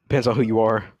 Depends on who you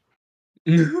are.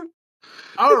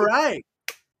 all right.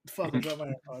 Fuck, I got my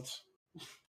AirPods.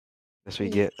 That's what you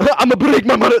get. I'ma break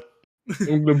my mother.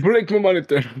 I'm gonna break my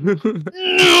monitor.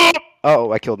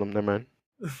 Oh, I killed him. Never mind.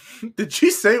 Did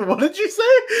you say? What did you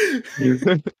say?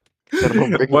 Said I'm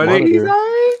gonna break my What did he monitor.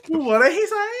 say? What did he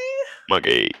say?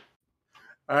 Monkey.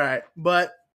 All right,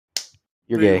 but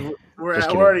You're gay. We're Just at,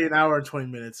 kidding. we're already an hour and 20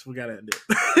 minutes. We gotta end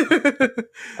it.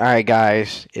 All right,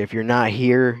 guys. If you're not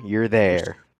here, you're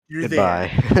there. You're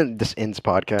Goodbye. This ends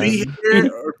podcast. there. Be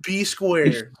here or be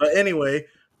square. But anyway,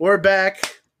 we're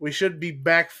back. We should be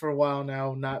back for a while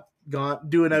now. Not gone.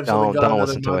 Do an episode. and gone Don't another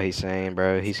listen to what month. he's saying,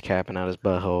 bro. He's capping out his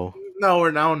butthole. No,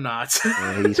 we're now not.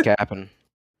 Yeah, he's capping.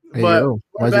 Hey, But yo, we're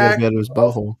why's he gotta back. be out of his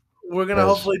butthole? We're gonna Yes.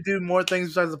 hopefully do more things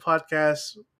besides the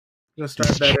podcast. We're gonna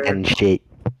start better. And shit.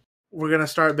 We're gonna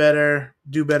start better,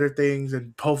 do better things,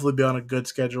 and hopefully be on a good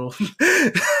schedule.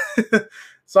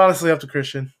 It's honestly up to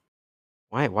Christian.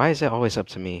 Why is it always up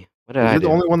to me? What did I You're do?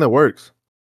 the only one that works.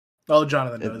 Oh,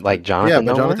 Jonathan does. Like Jonathan? Yeah, but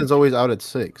no more? Jonathan's always out at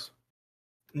 6,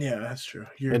 Yeah, that's true.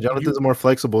 and Jonathan's more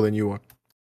flexible than you are.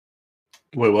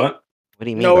 Wait, what? What do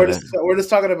you mean? No, by we're just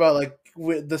talking about like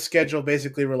the schedule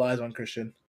basically relies on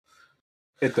Christian.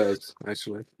 It does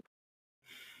actually.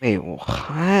 Wait,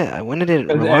 what? When did it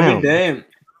 'Cause rely every on? day,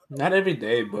 not every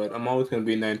day, but I'm always gonna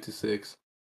be 9 to 6.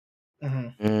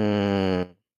 Mm,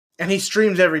 And he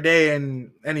streams every day,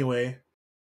 and anyway,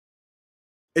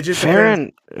 it just fair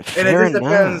depends. and And fair it just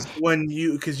depends enough. when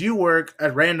because you work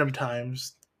at random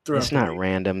times throughout. It's the not week.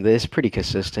 random. This is pretty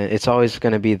consistent. It's always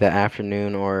going to be the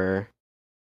afternoon or,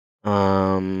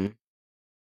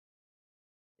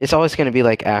 it's always going to be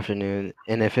like afternoon.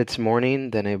 And if it's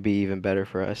morning, then it'll be even better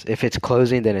for us. If it's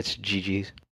closing, then it's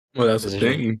GG's. Well, that's the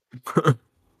Position. thing.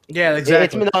 Yeah, It's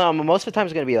exactly. no, most of the time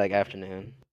it's going to be like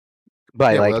afternoon.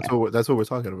 But Yeah, well, like, that's what we're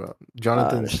talking about.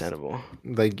 Jonathan's understandable.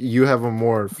 like you have a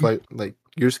more like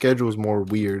your schedule is more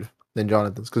weird than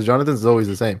Jonathan's because Jonathan's is always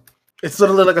the same. It's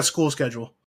literally like a school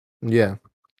schedule. Yeah,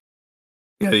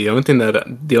 Yeah, the only thing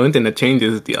that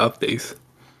changes is the off days.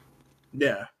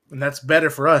 Yeah, and that's better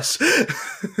for us.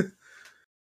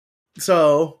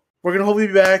 So we're gonna hopefully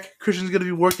be back. Christian's gonna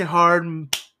be working hard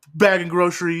and bagging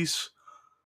groceries,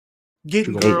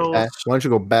 getting girls. Why don't you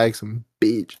go bag some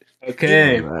bitch?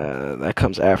 Okay. That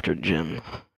comes after gym.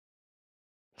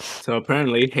 So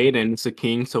apparently Hayden is the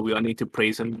king, so we all need to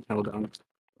praise him. Hold on.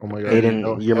 Oh my god, Hayden,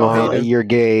 Hell- you're hell Hayden. you're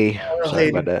gay. Hell Sorry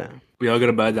Hayden. about that. We all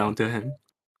gotta bow down to him.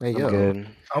 Hey I'm yo, good.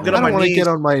 I'll I get on my don't want to knees. get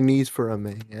on my knees for a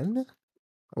man.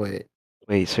 Wait,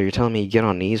 Wait, so you're telling me you get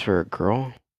on knees for a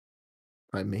girl?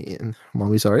 I mean,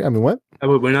 mommy, sorry. I mean, what?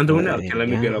 Oh, we're not doing that. Okay, let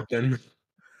me get Yeah. up then.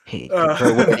 Hey, Uh,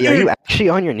 bro, wait, are you actually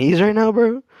on your knees right now,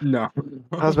 bro? No.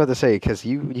 I was about to say because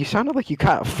you sounded like you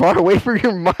got far away from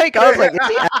your mic. I was like, is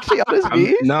he actually on his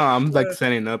knees? I'm like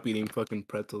standing up eating fucking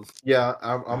pretzels. Yeah,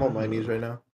 I'm on my knees right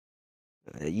now.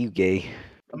 You gay.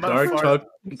 I'm not far. Dark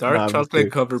Nah, I'm chocolate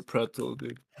good. covered pretzel,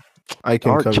 dude. I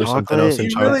can Dark cover something else in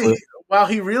chocolate? chocolate. Wow,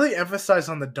 he really emphasized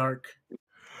on the dark.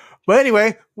 But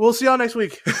anyway, we'll see y'all next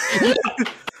week.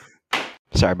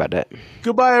 Sorry about that.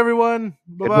 Goodbye, everyone.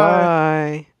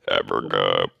 Bye-bye.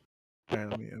 Goodbye. All right,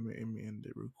 let me end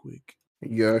it real quick.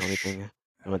 Yes. The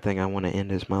only thing I want to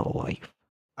end is my life.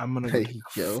 I'm gonna Hey, go take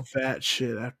yo. fat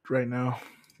shit right now.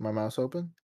 My mouth's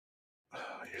open.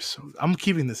 You're so. I'm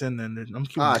keeping this in then. Dude. I'm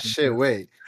keeping. Ah, this in. shit. Wait.